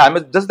don't know the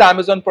Amazon, does the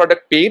Amazon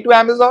product pay to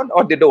Amazon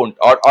or they don't,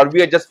 or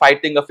we are just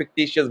fighting a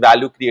fictitious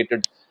value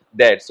created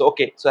there. So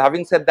okay, so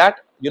having said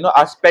that,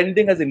 our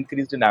spending has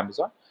increased in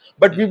Amazon,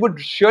 but we mm, would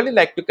surely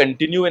like to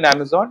continue in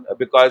Amazon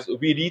because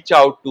we reach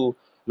out to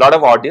a lot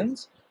of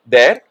audience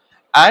there,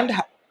 and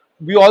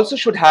we also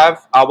should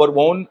have our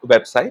own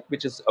website,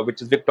 which is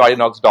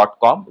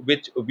victorianox.com,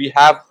 which we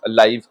have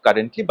live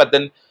currently, but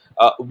then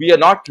we are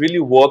not really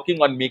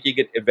working on making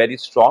it a very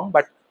strong.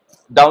 But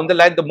down the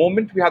line, the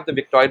moment we have the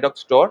Victorinox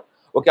store,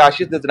 okay,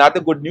 Ashish, there's another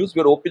good news.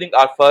 We're opening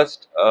our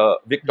first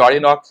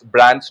mhm. Victorinox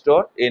brand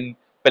store in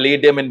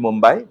Palladium in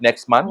Mumbai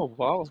next month. Oh,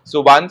 wow.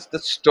 So once the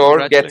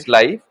store gets Congratulations.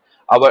 live,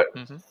 our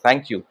Hmm.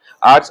 thank you.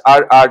 Our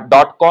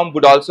 .com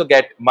would also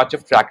get much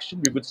of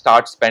traction. We would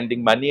start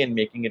spending money and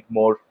making it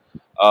more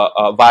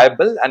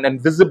viable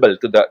and visible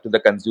to the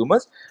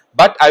consumers.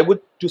 But I would,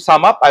 to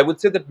sum up, I would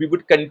say that we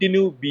would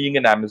continue being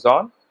in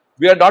Amazon.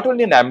 We are not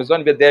only in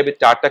Amazon. We're there with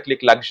Tata Click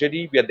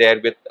Luxury. We are there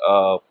with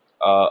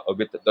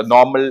the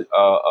normal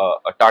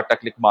Tata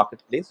Click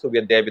Marketplace. So we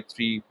are there with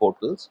 3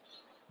 portals.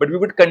 But we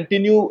would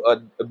continue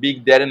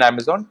being there in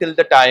Amazon till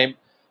the time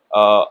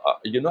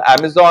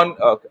Amazon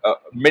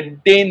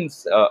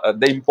maintains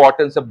the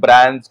importance of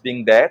brands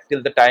being there,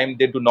 till the time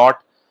they do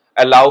not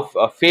allow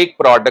fake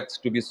products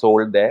to be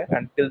sold there,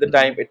 and till the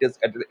time Hmm. it is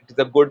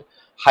a good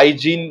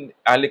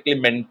hygienically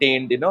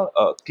maintained,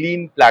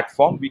 clean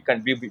platform.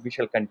 We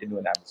shall continue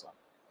in Amazon.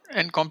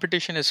 And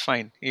competition is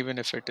fine, even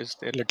if it is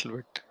a little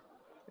bit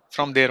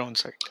from their own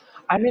side.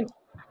 I mean,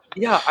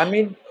 yeah, I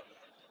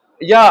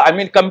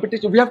mean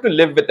competition, we have to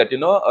live with it, You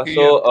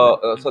have to live.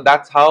 so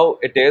that's how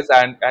it is,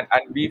 and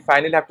we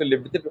finally have to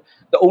live with it.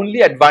 The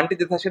only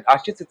advantage is,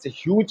 Ashish, it's a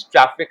huge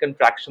traffic and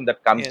traction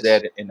that comes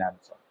there Yes. in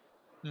Amazon.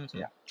 Hmm.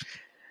 Yeah.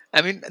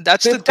 I mean,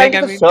 that's So the it's kind thing.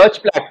 of I a mean,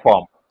 search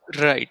platform.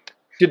 right,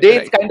 Today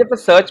it's right. kind of a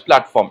search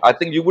platform. I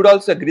think you would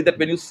also agree that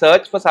when you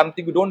search for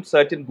something, you don't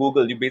search in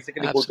Google. You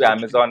basically go to Absolutely.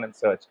 Amazon and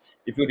search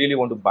if you really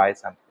want to buy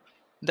something.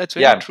 That's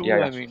very Yeah, yeah, true.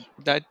 yeah, I mean,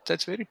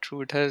 that's very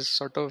true. It has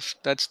sort of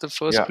that's the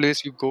first yeah,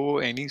 place you go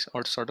any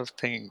sort of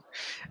thing.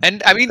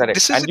 And I mean, correct.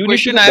 this is And a you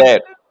need to question be I've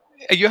there.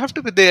 you have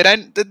to be there.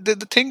 And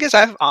the thing is,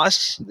 I've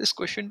asked this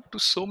question to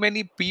so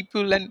many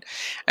people. And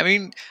I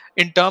mean,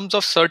 in terms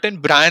of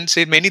certain brands,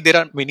 there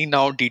are many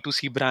now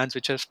D2C brands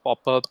which have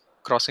pop up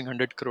crossing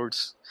 100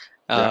 crores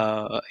Yeah,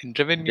 in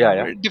yeah, revenue,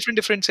 yeah.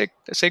 different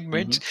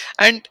segments. Hmm.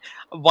 And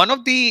one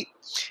of the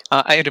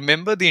I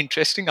remember the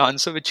interesting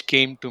answer which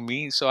came to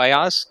me. So I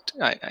asked,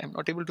 I'm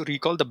not able to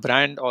recall the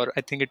brand, or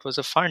I think it was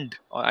a fund,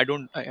 or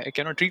I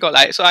cannot recall.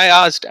 So I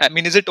asked, I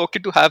mean, is it okay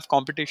to have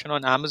competition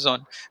on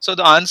Amazon? So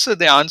the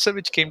answer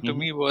which came to Hmm.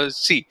 me was,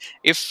 see,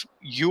 if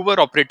you were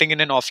operating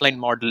in an offline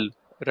model,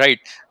 right?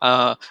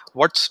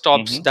 What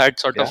stops Hmm. that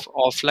sort Yeah. of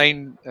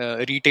offline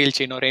retail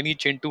chain or any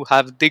chain to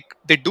have they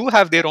do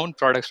have their own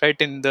products, right?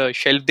 In the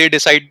shelf, they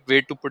decide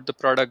where to put the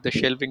product, the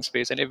shelving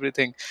space, and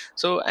everything.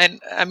 So, and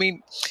I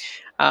mean,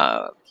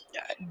 uh,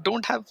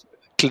 don't have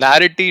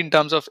clarity in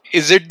terms of,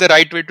 is it the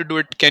right way to do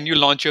it? Can you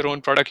launch your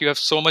own product? You have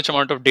so much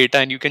amount of data,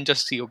 and you can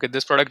just see, okay,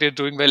 this product is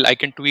doing well, I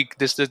can tweak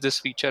this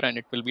feature, and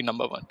it will be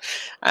number one.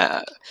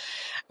 uh,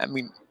 I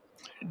mean,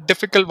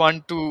 difficult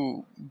one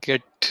to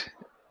get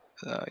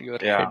your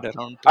Yeah. head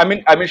around I to.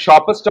 mean, I mean,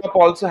 Shopper Stop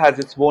also has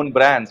its own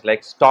brands.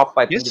 Like Stop,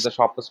 I think, is Yes. a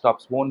Shopper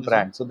Stop's own Hmm.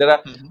 brand. So there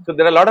are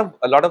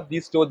a lot of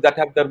these stores that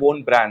have their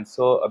own brands.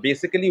 So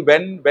basically,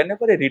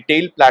 whenever a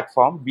retail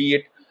platform, be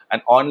it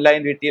an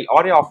online retail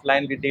or a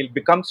offline retail,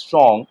 becomes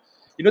strong,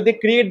 they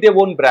create their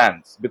own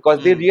brands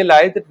because they Mm,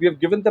 realize that we have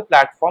given the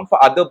platform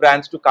for other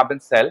brands to come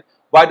and sell.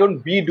 Why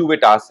don't we do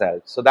it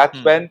ourselves? So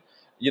that's mm, when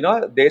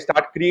they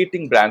start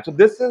creating brands. So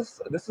this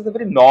is a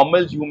very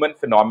normal human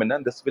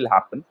phenomenon. This will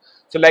happen.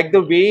 So, like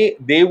the mm, way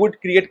they would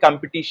create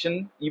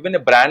competition, even a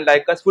brand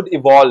like us would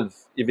evolve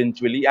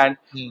eventually, and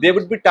there mm,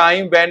 would be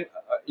time when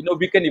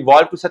we can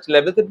evolve to such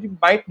level that we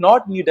might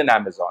not need an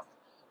Amazon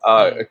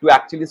mm. to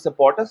actually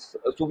support us.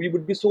 So we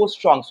would be so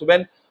strong. So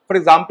when, for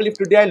example, if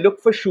today I look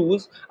for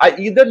shoes, I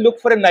either look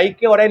for a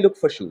Nike or I look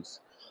for shoes.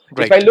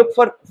 If I Right. look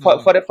for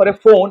a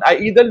phone, I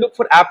either look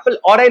for Apple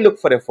or I look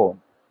for a phone.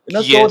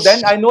 So Yes.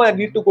 then I know I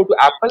need to go to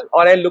Apple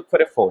or I look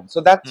for a phone.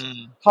 So that's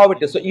Mm, how it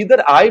is. So mm.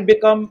 either I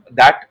become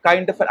that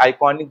kind of an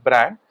iconic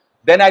brand,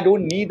 then I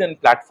don't need a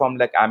platform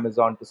like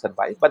Amazon to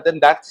survive. But then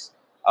that's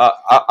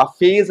a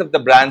phase of the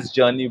brand's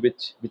journey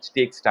which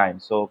takes time.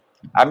 So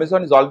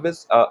Amazon is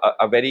always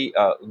a very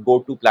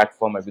go-to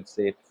platform, I would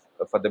say,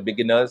 for the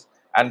beginners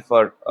and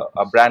for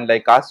a brand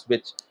like us,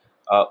 which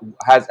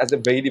has a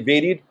very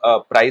varied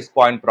price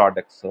point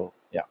product. So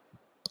yeah.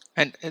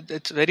 And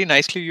it's very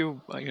nicely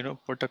you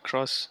put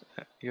across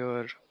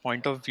your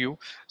point of view.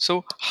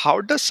 So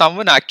how does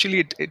someone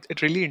actually,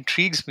 it really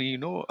intrigues me,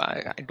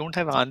 I don't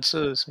have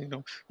answers,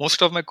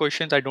 most of my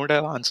questions I don't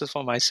have answers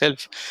for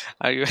myself.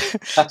 I,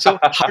 so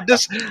how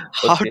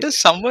Okay. does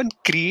someone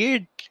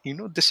create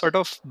this sort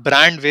of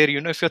brand where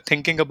if you're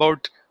thinking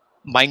about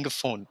buying a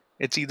phone,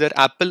 it's either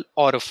Apple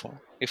or a phone.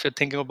 If you're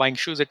thinking of buying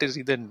shoes, it is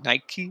either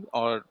Nike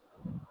or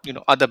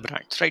other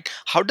brands, right?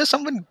 How does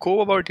someone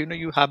go about,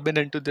 you have been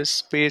into this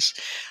space,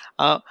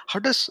 how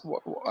does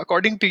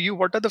according to you,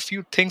 what are the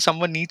few things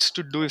someone needs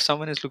to do if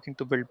someone is looking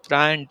to build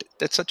brand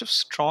that's such a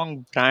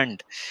strong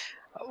brand?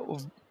 Uh,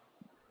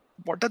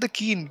 what are the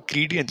key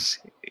ingredients,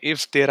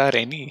 if there are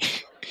any?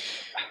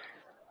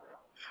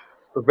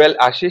 Well,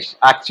 Ashish,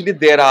 actually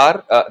there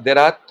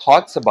are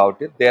thoughts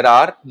about it. There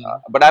are,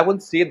 Mm, but I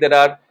wouldn't say there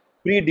are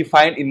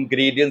predefined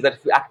ingredients that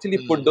if you actually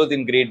put mm. those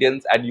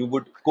ingredients and you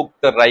would cook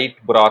the right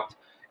broth,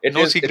 it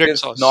No is it secret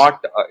is sauce.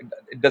 not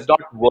it does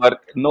not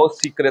work. No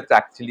secrets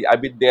actually. I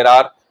mean, there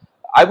are.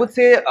 I would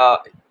say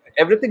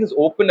everything is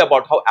open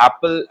about how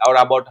Apple or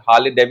about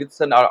Harley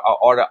Davidson or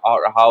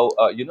how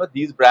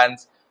these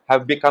brands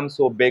have become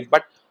so big.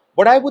 But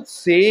what I would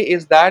say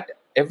is that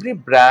every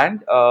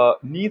brand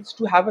needs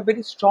to have a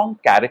very strong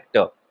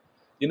character,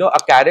 a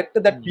character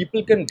that Mm,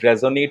 people can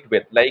resonate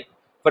with. Like,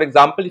 for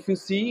example, if you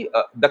see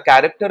the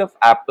character of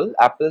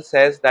Apple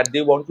says that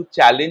they want to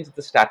challenge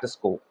the status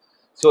quo,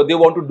 so they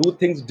want to do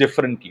things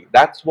differently.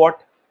 That's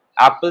what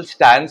Apple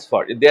stands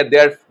for.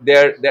 They're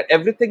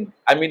everything.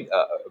 I mean,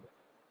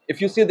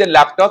 if you see their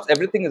laptops,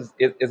 everything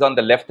is on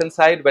the left hand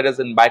side, whereas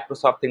in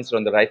Microsoft things are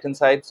on the right hand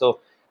side. So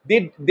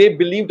they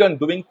believed on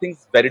doing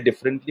things very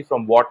differently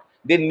from what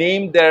they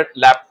named their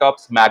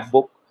laptops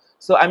MacBook.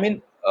 So I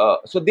mean,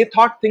 so they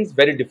thought things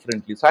very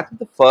differently. So I think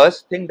the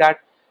first thing that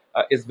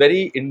is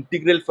very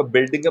integral for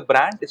building a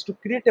brand is to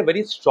create a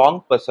very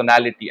strong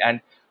personality and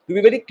to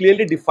be very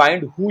clearly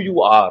defined who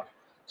you are.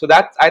 So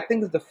that's, I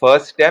think, is the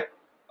first step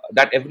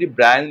that every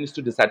brand needs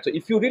to decide. So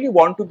if you really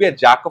want to be a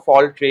jack of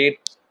all trade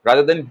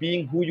rather than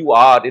being who you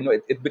are,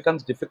 it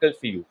becomes difficult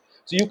for you.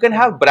 So you can mm,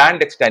 have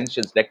brand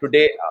extensions. Like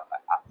today,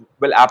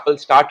 well, Apple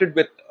started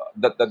with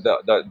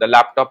the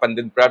laptop, and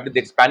then probably they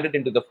mm, expanded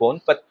into the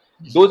phone. But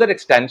mhm, those are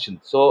extensions.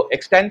 So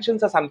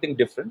extensions are something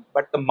different.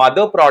 But the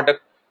mother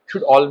product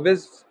should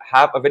always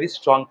have a very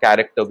strong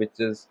character, which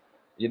is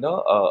you know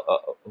uh, uh,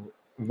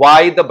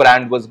 why the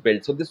brand was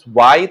built. So this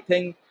why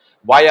thing,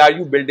 why are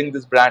you building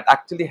this brand,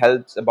 actually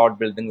helps about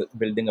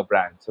building a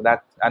brand. So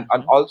that, and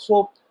mhm,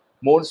 also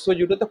more so,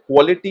 the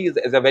quality is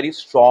a very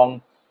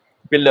strong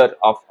pillar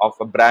of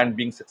a brand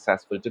being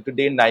successful. So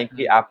today,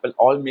 Nike, mm, Apple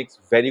all makes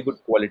very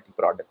good quality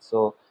products.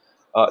 So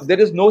there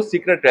is no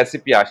secret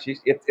recipe, Ashish.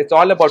 It's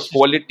all about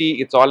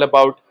quality. It's all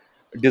about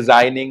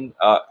designing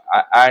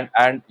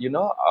and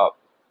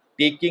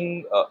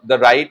taking the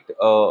right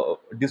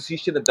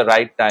decision at the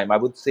right time. I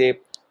would say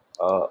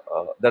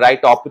the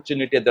right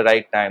opportunity at the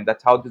right time.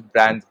 That's how these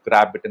brands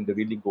grab it and they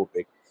really go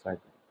big. So I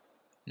think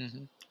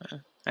mhm. Uh,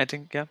 I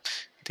think, yeah,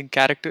 I think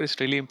character is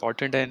really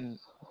important. And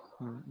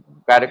mm,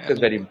 character I is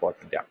very mean,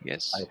 important. Yeah,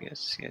 I yes, agree.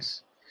 yes,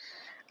 yes.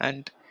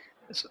 And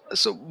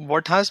so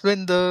what has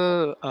been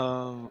the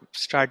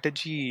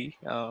strategy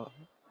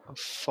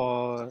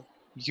for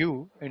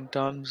you in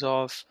terms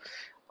of,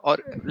 or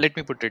let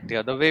me put it the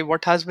other way,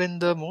 what has been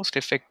the most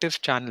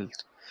effective channels,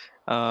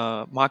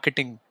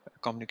 marketing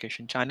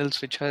communication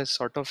channels, which has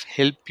sort of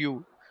helped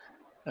you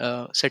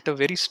set a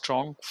very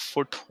strong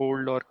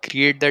foothold or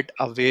create that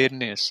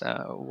awareness?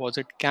 Was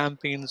it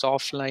campaigns,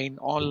 offline,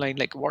 online?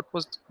 Like, what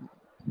was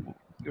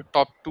your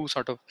top two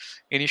sort of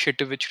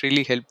initiative which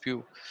really helped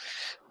you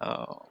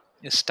uh,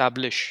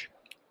 establish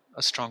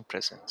a strong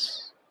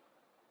presence?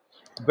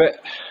 But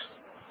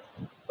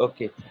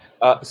okay.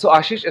 So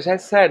Ashish, as I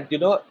said,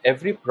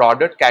 every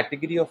product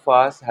category of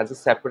us has a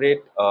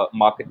separate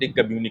marketing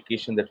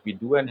communication that we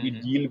do, and we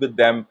Hmm. deal with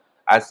them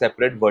as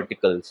separate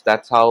verticals.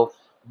 That's how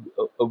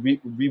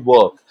we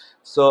work.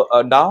 So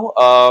now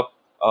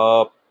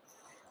uh,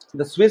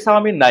 the Swiss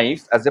Army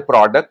knives as a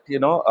product,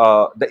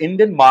 the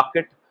Indian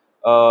market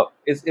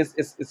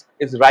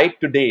is right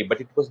today,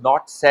 but it was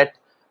not set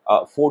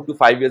 4 to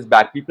 5 years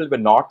back. People were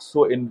not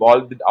so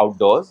involved with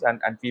outdoors,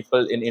 and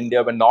people in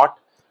India were not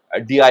a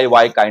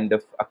DIY kind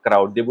of a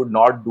crowd. They would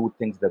not do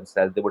things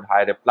themselves. They would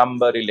hire a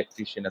plumber,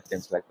 electrician, and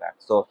things like that.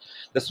 So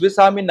the Swiss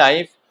Army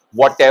knife,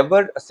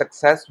 whatever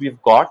success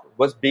we've got,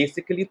 was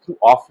basically through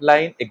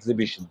offline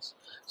exhibitions.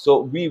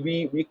 So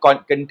we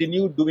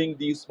continue doing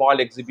these small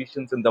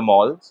exhibitions in the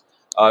malls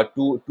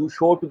to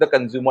show to the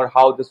consumer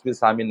how the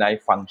Swiss Army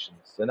knife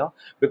functions.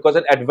 Because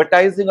an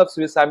advertising of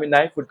Swiss Army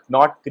knife would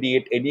not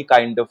create any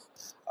kind of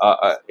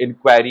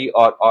inquiry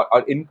or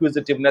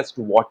inquisitiveness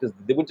to what is.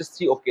 They would just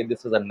see, okay,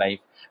 this is a knife,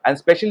 and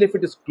especially if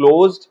it is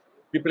closed,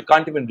 people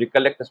can't even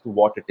recollect as to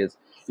what it is.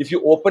 If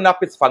you open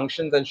up its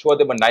functions and show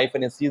them a knife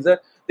and a scissor,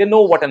 they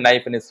know what a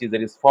knife and a scissor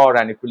is for,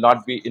 and it will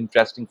not be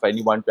interesting for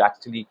anyone to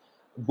actually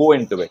go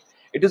into it.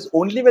 It is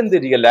only when they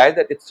realize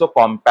that it's so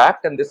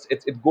compact and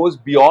it goes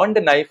beyond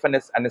a knife and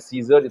a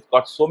scissor. It's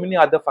got so many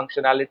other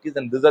functionalities,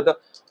 and these are the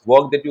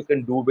work that you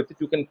can do with it.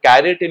 You can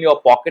carry it in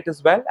your pocket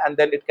as well, and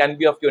then it can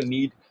be of your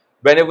need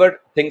whenever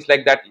things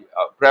like that.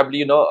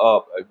 Probably,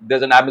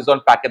 there's an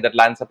Amazon packet that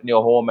lands up in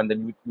your home, and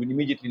then you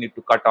immediately need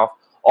to cut off,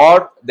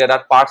 or there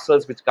are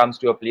parcels which comes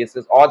to your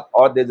places,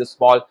 or there's a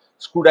small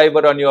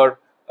screwdriver on your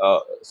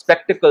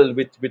spectacle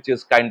which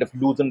is kind of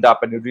loosened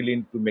up, and you really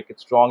need to make it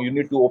strong. You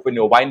need to open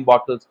your wine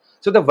bottles.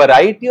 So the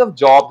variety of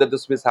job that the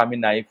Swiss Army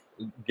knife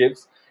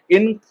gives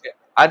in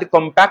and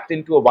compact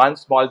into a one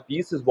small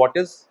piece is what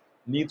is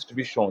needs to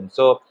be shown.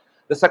 So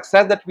the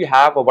success that we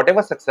have, or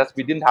whatever success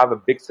we didn't have a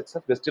big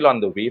success, we're still on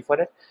the way for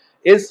it,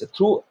 is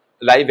through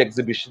live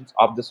exhibitions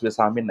of the Swiss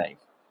Army knife.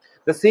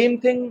 The same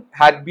thing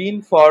had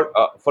been for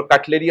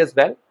cutlery as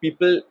well.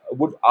 People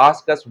would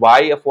ask us why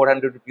a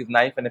 400 rupees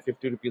knife and a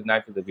 50 rupees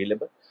knife is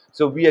available.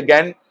 So we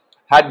again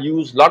had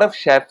used a lot of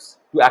chefs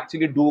to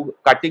actually do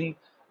cutting,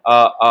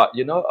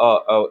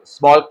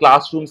 small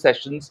classroom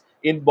sessions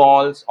in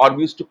malls, or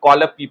we used to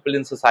call up people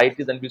in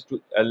societies and we used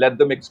to let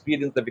them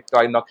experience the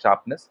Victorinox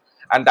sharpness.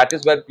 And that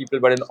is where people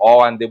were in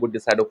awe, and they would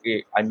decide,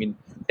 okay, I mean,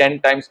 10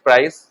 times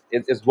price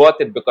is worth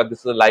it because this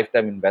is a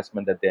lifetime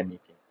investment that they're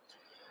making.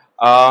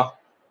 Uh,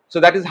 so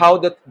that is how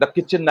the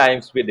kitchen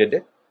knives we did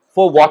it.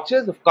 For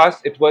watches, of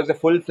course, it was a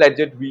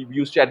full-fledged. We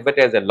used to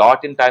advertise a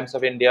lot in Times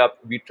of India.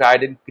 We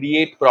tried and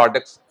create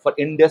products for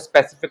India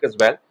specific as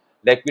well.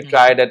 Like we Mm-hmm.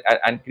 tried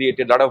and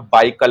created a lot of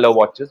bicolor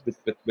watches with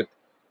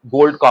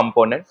gold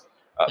component.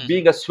 Mm-hmm.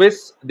 Being a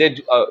Swiss, they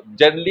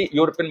generally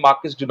European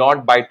markets do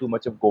not buy too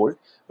much of gold,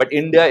 but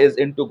India is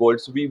into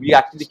gold. So we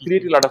actually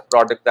create a lot of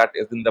product that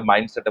is in the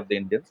mindset of the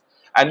Indians,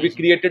 and we Mm-hmm.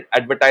 created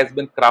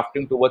advertisement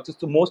crafting towards it.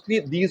 So mostly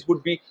these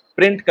would be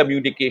print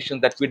communication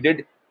that we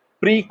did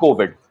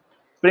pre-COVID,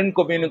 print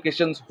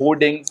communications,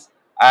 hoardings,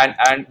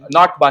 and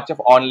not much of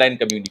online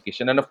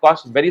communication, and of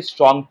course very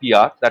strong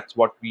PR. That's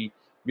what we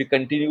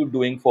continue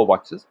doing for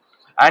watches.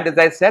 And as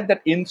I said,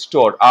 that in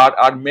store,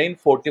 our main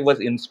forte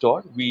was in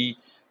store. We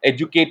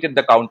educated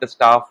the counter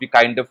staff. We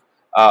kind of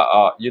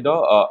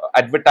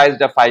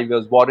advertised a 5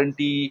 years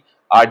warranty,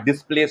 our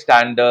display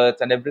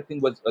standards, and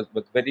everything was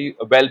very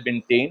well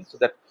maintained, so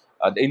that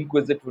the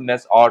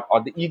inquisitiveness or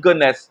the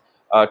eagerness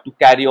to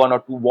carry on or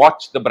to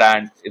watch the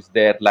brand is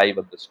there live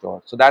at the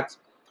store. So that's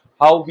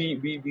how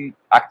we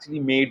actually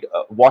made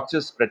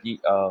watches pretty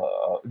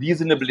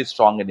reasonably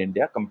strong in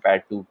India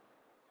compared to.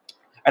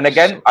 And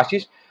again, So,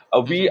 Ashish,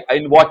 mm-hmm. we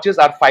in watches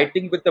are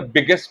fighting with the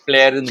biggest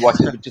player in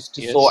watches, which is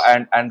Tissot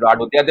Yes. and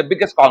Rado. They are the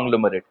biggest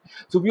conglomerate.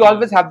 So we Mm-hmm.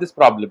 always have this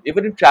problem.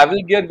 Even in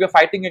travel gear, we are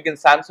fighting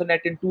against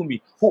Samsonite and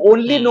Tumi, who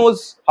only Mm-hmm.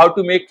 knows how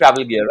to make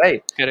travel gear,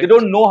 right? They Correct.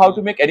 don't know how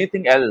to Mm-hmm. make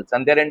anything else,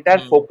 and their entire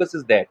Mm-hmm. focus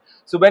is there.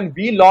 So when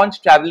we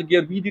launch travel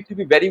gear, we need to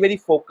be very, very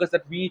focused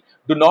that we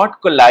do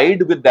not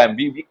collide with them.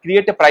 We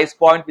create a price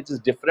point which is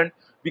different.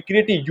 We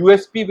create a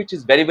USP which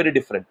is very, very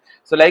different.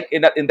 So like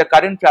in the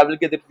current travel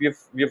gear that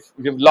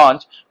we've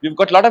launched, we've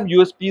got a lot of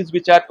USPs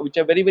which are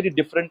very, very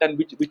different, and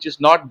which is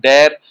not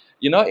there,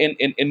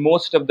 in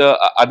most of the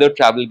other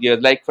travel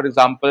gears. Like for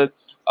example,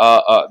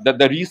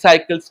 the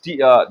recycled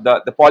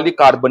the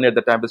polycarbonate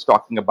that I was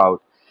talking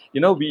about.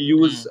 We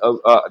use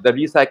the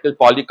recycled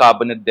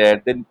polycarbonate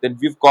there. Then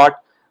we've got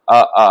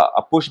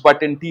a push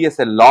button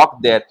TSL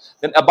lock there.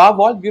 Then above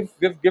all,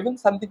 we've given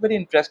something very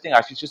interesting.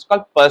 Actually, it's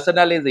called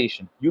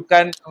personalization. You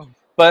can Oh,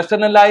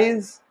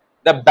 personalize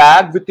the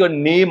bag with your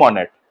name on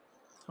it.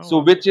 So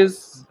oh. which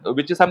is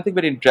something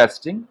very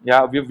interesting.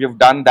 Yeah, we've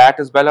done that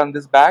as well on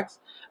these bags.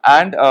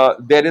 And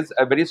there is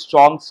a very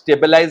strong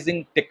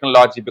stabilizing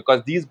technology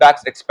because these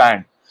bags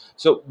expand.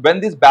 So when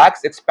these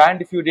bags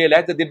expand, if you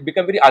realize that they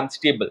become very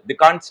unstable, they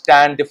can't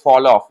stand, they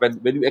fall off when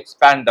you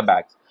expand the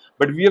bags.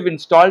 But we have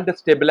installed a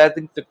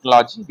stabilizing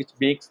technology which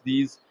makes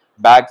these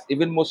bags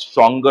even more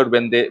stronger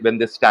when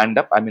they stand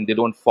up. I mean, they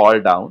don't fall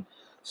down.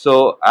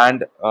 So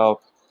and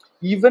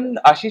even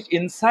Ashish,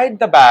 inside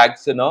the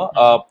bags,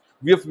 Mm-hmm.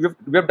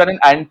 we've done an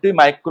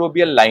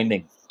antimicrobial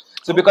lining.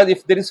 So Oh, because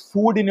if there is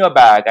food in your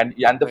bag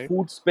and the right.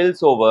 food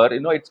spills over,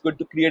 it's good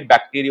to create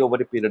bacteria over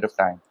a period of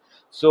time.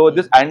 So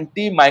this Mm-hmm.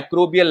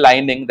 antimicrobial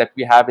lining that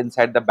we have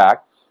inside the bag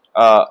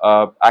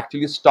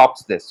actually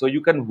stops this. So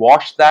you can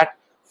wash that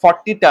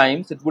 40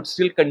 times, it would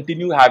still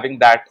continue having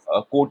that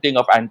coating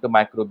of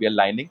antimicrobial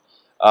lining,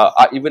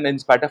 even in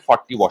spite of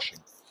 40 washing.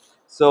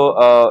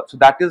 So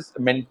that is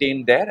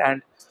maintained there.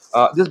 And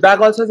this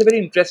bag also has a very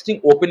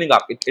interesting opening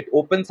up. It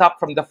opens up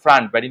from the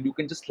front, where you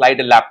can just slide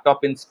a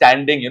laptop in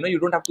standing. You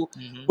don't have to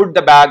Mm-hmm. put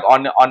the bag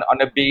on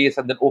a base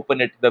and then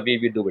open it the way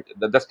we do it.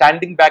 The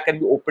standing bag can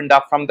be opened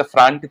up from the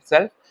front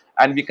itself,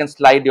 and we can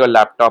slide your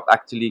laptop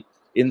actually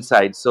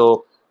inside.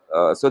 So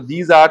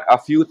these are a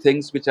few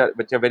things which are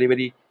very,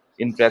 very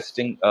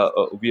interesting.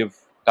 We have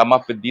come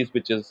up with these,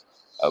 which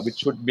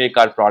should make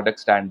our product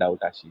stand out,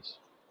 Ashish.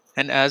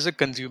 And as a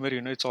consumer,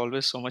 it's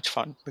always so much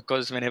fun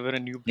because whenever a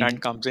new Mhm.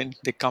 brand comes in,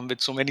 they come with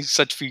so many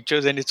such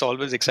features, and it's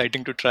always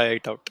exciting to try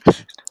it out.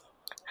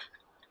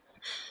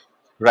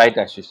 Right,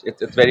 Ashish.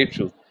 It's very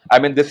true. I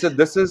mean,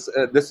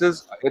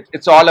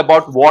 it's all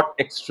about what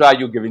extra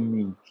you're giving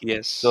me.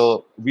 Yes.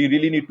 So we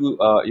really need to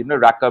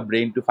rack our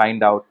brain to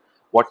find out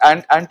what.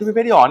 And to be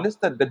very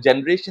honest, that the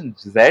generation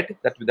Z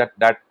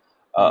that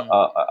Hmm.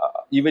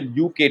 even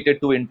you cater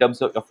to in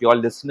terms of your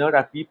listener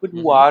are people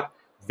who Hmm. are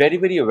very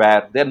very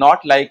aware. They're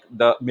not like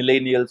the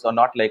millennials or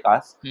not like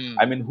us. I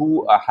Hmm. mean, who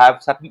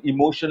have certain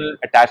emotional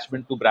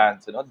attachment to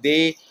brands.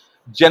 They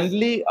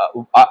generally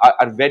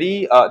are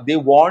very they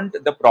want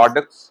the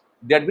products.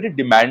 They are very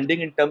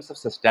demanding in terms of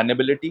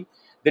sustainability.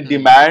 They Hmm.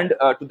 demand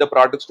to the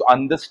products to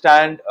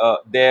understand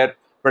their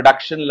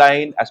production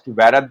line as to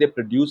where are they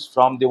produced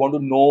from. They want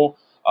to know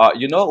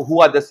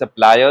who are the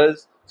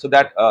suppliers, so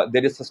that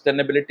there is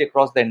sustainability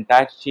across the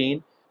entire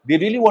chain. They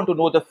really want to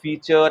know the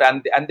feature,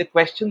 and they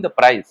question the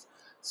price.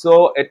 So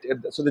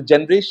so the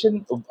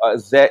generation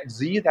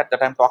Z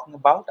that I'm talking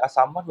about are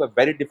someone who are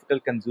very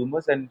difficult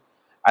consumers, and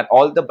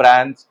all the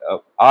brands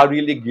are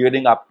really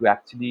gearing up to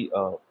actually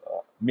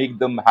make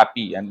them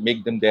happy and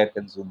make them their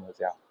consumers.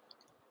 Yeah,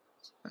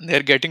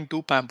 They're getting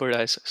too pampered,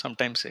 I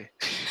sometimes say.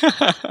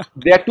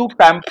 they are too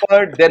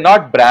pampered. They're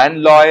not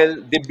brand loyal.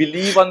 They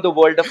believe on the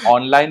world of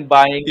online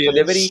buying, so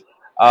they're Yes. very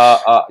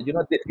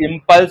the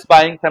impulse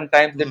buying.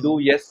 Sometimes they do,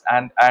 Hmm. yes,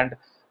 and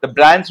the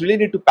brands really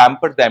need to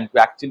pamper them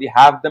to actually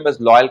have them as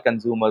loyal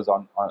consumers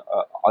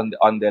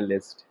on their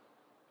list.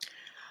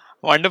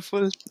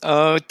 Wonderful.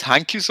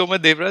 Thank you so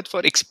much, Devraj,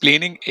 for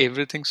explaining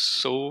everything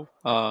so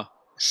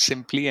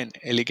simply and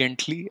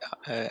elegantly.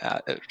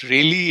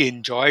 Really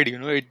enjoyed.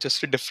 It's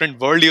just a different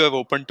world you have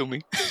opened to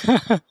me,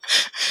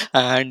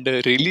 and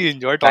really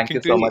enjoy Thank talking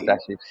you to so much, you.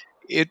 Ashish.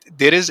 If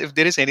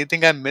there is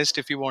anything I missed,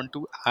 if you want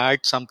to add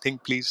something,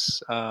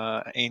 please.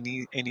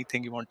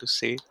 Anything you want to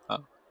say?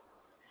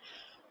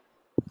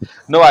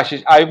 No,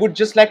 Ashish, I would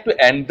just like to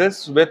end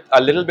this with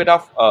a little bit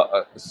of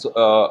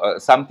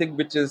something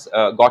which is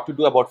got to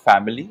do about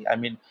family. I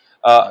mean,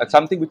 Mhm.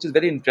 something which is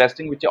very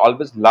interesting, which I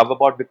always love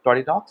about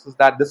Victorinox, is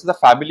that this is a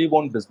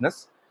family-owned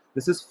business.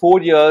 This is 4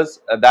 years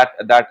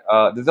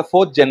this is the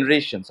fourth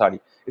generation. Sorry,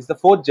 it's the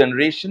fourth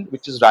generation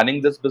which is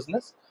running this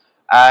business,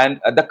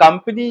 and the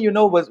company,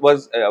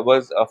 was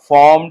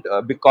formed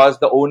because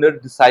the owner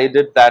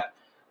decided that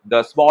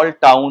the small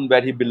town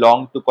where he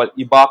belonged to called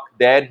Ibak,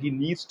 there he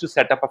needs to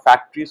set up a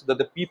factory so that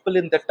the people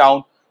in the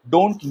town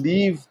don't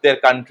leave their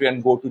country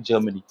and go to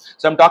Germany.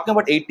 So I'm talking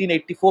about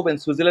 1884 when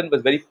Switzerland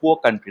was a very poor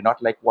country,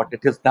 not like what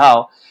it is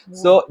now. Yeah.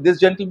 So this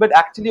gentleman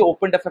actually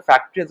opened up a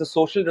factory as a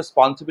social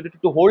responsibility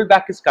to hold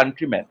back his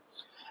countrymen,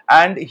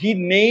 and he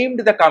named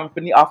the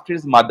company after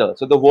his mother.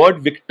 So the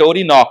word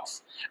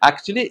Victorinox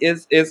actually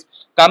is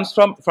comes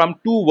from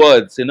two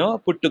words,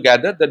 put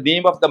together. The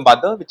name of the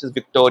mother, which is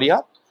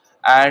Victoria,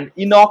 and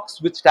inox,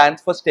 which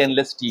stands for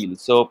stainless steel.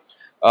 So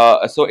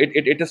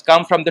it has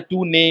come from the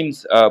two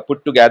names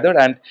put together,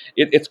 and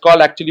it's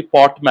called actually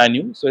Port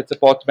Manu. So it's a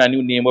Port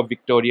Manu name of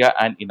Victoria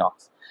and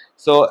inox.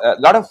 So a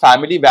lot of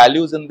family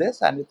values in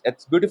this, and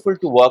it's beautiful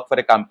to work for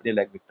a company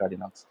like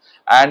Victorinox.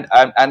 And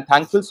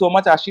thankful so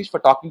much, Ashish, for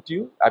talking to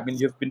you. I mean,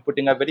 you've been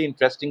putting a very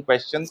interesting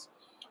questions,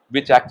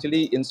 which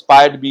actually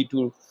inspired me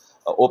to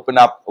open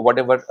up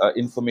whatever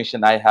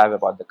information I have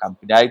about the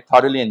company. I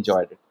thoroughly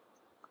enjoyed it.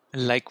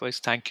 Likewise,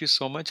 thank you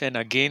so much. And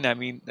again, I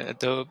mean,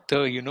 the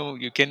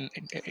you can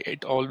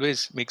it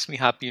always makes me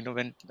happy,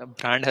 when a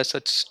brand has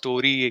such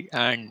story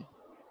and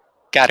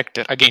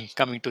character. Again,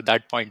 coming to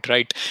that point,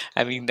 right?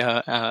 I mean,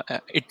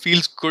 it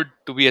feels good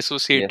to be Yes,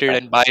 associated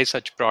and Ashish. buy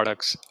such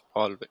products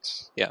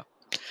always. Yeah,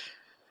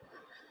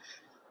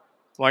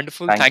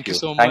 wonderful. Thank Thank you you.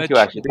 so Thank you,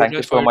 much, Ashish. Thank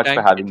you Devraj, for so your much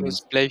for time. It having me. was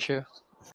pleasure.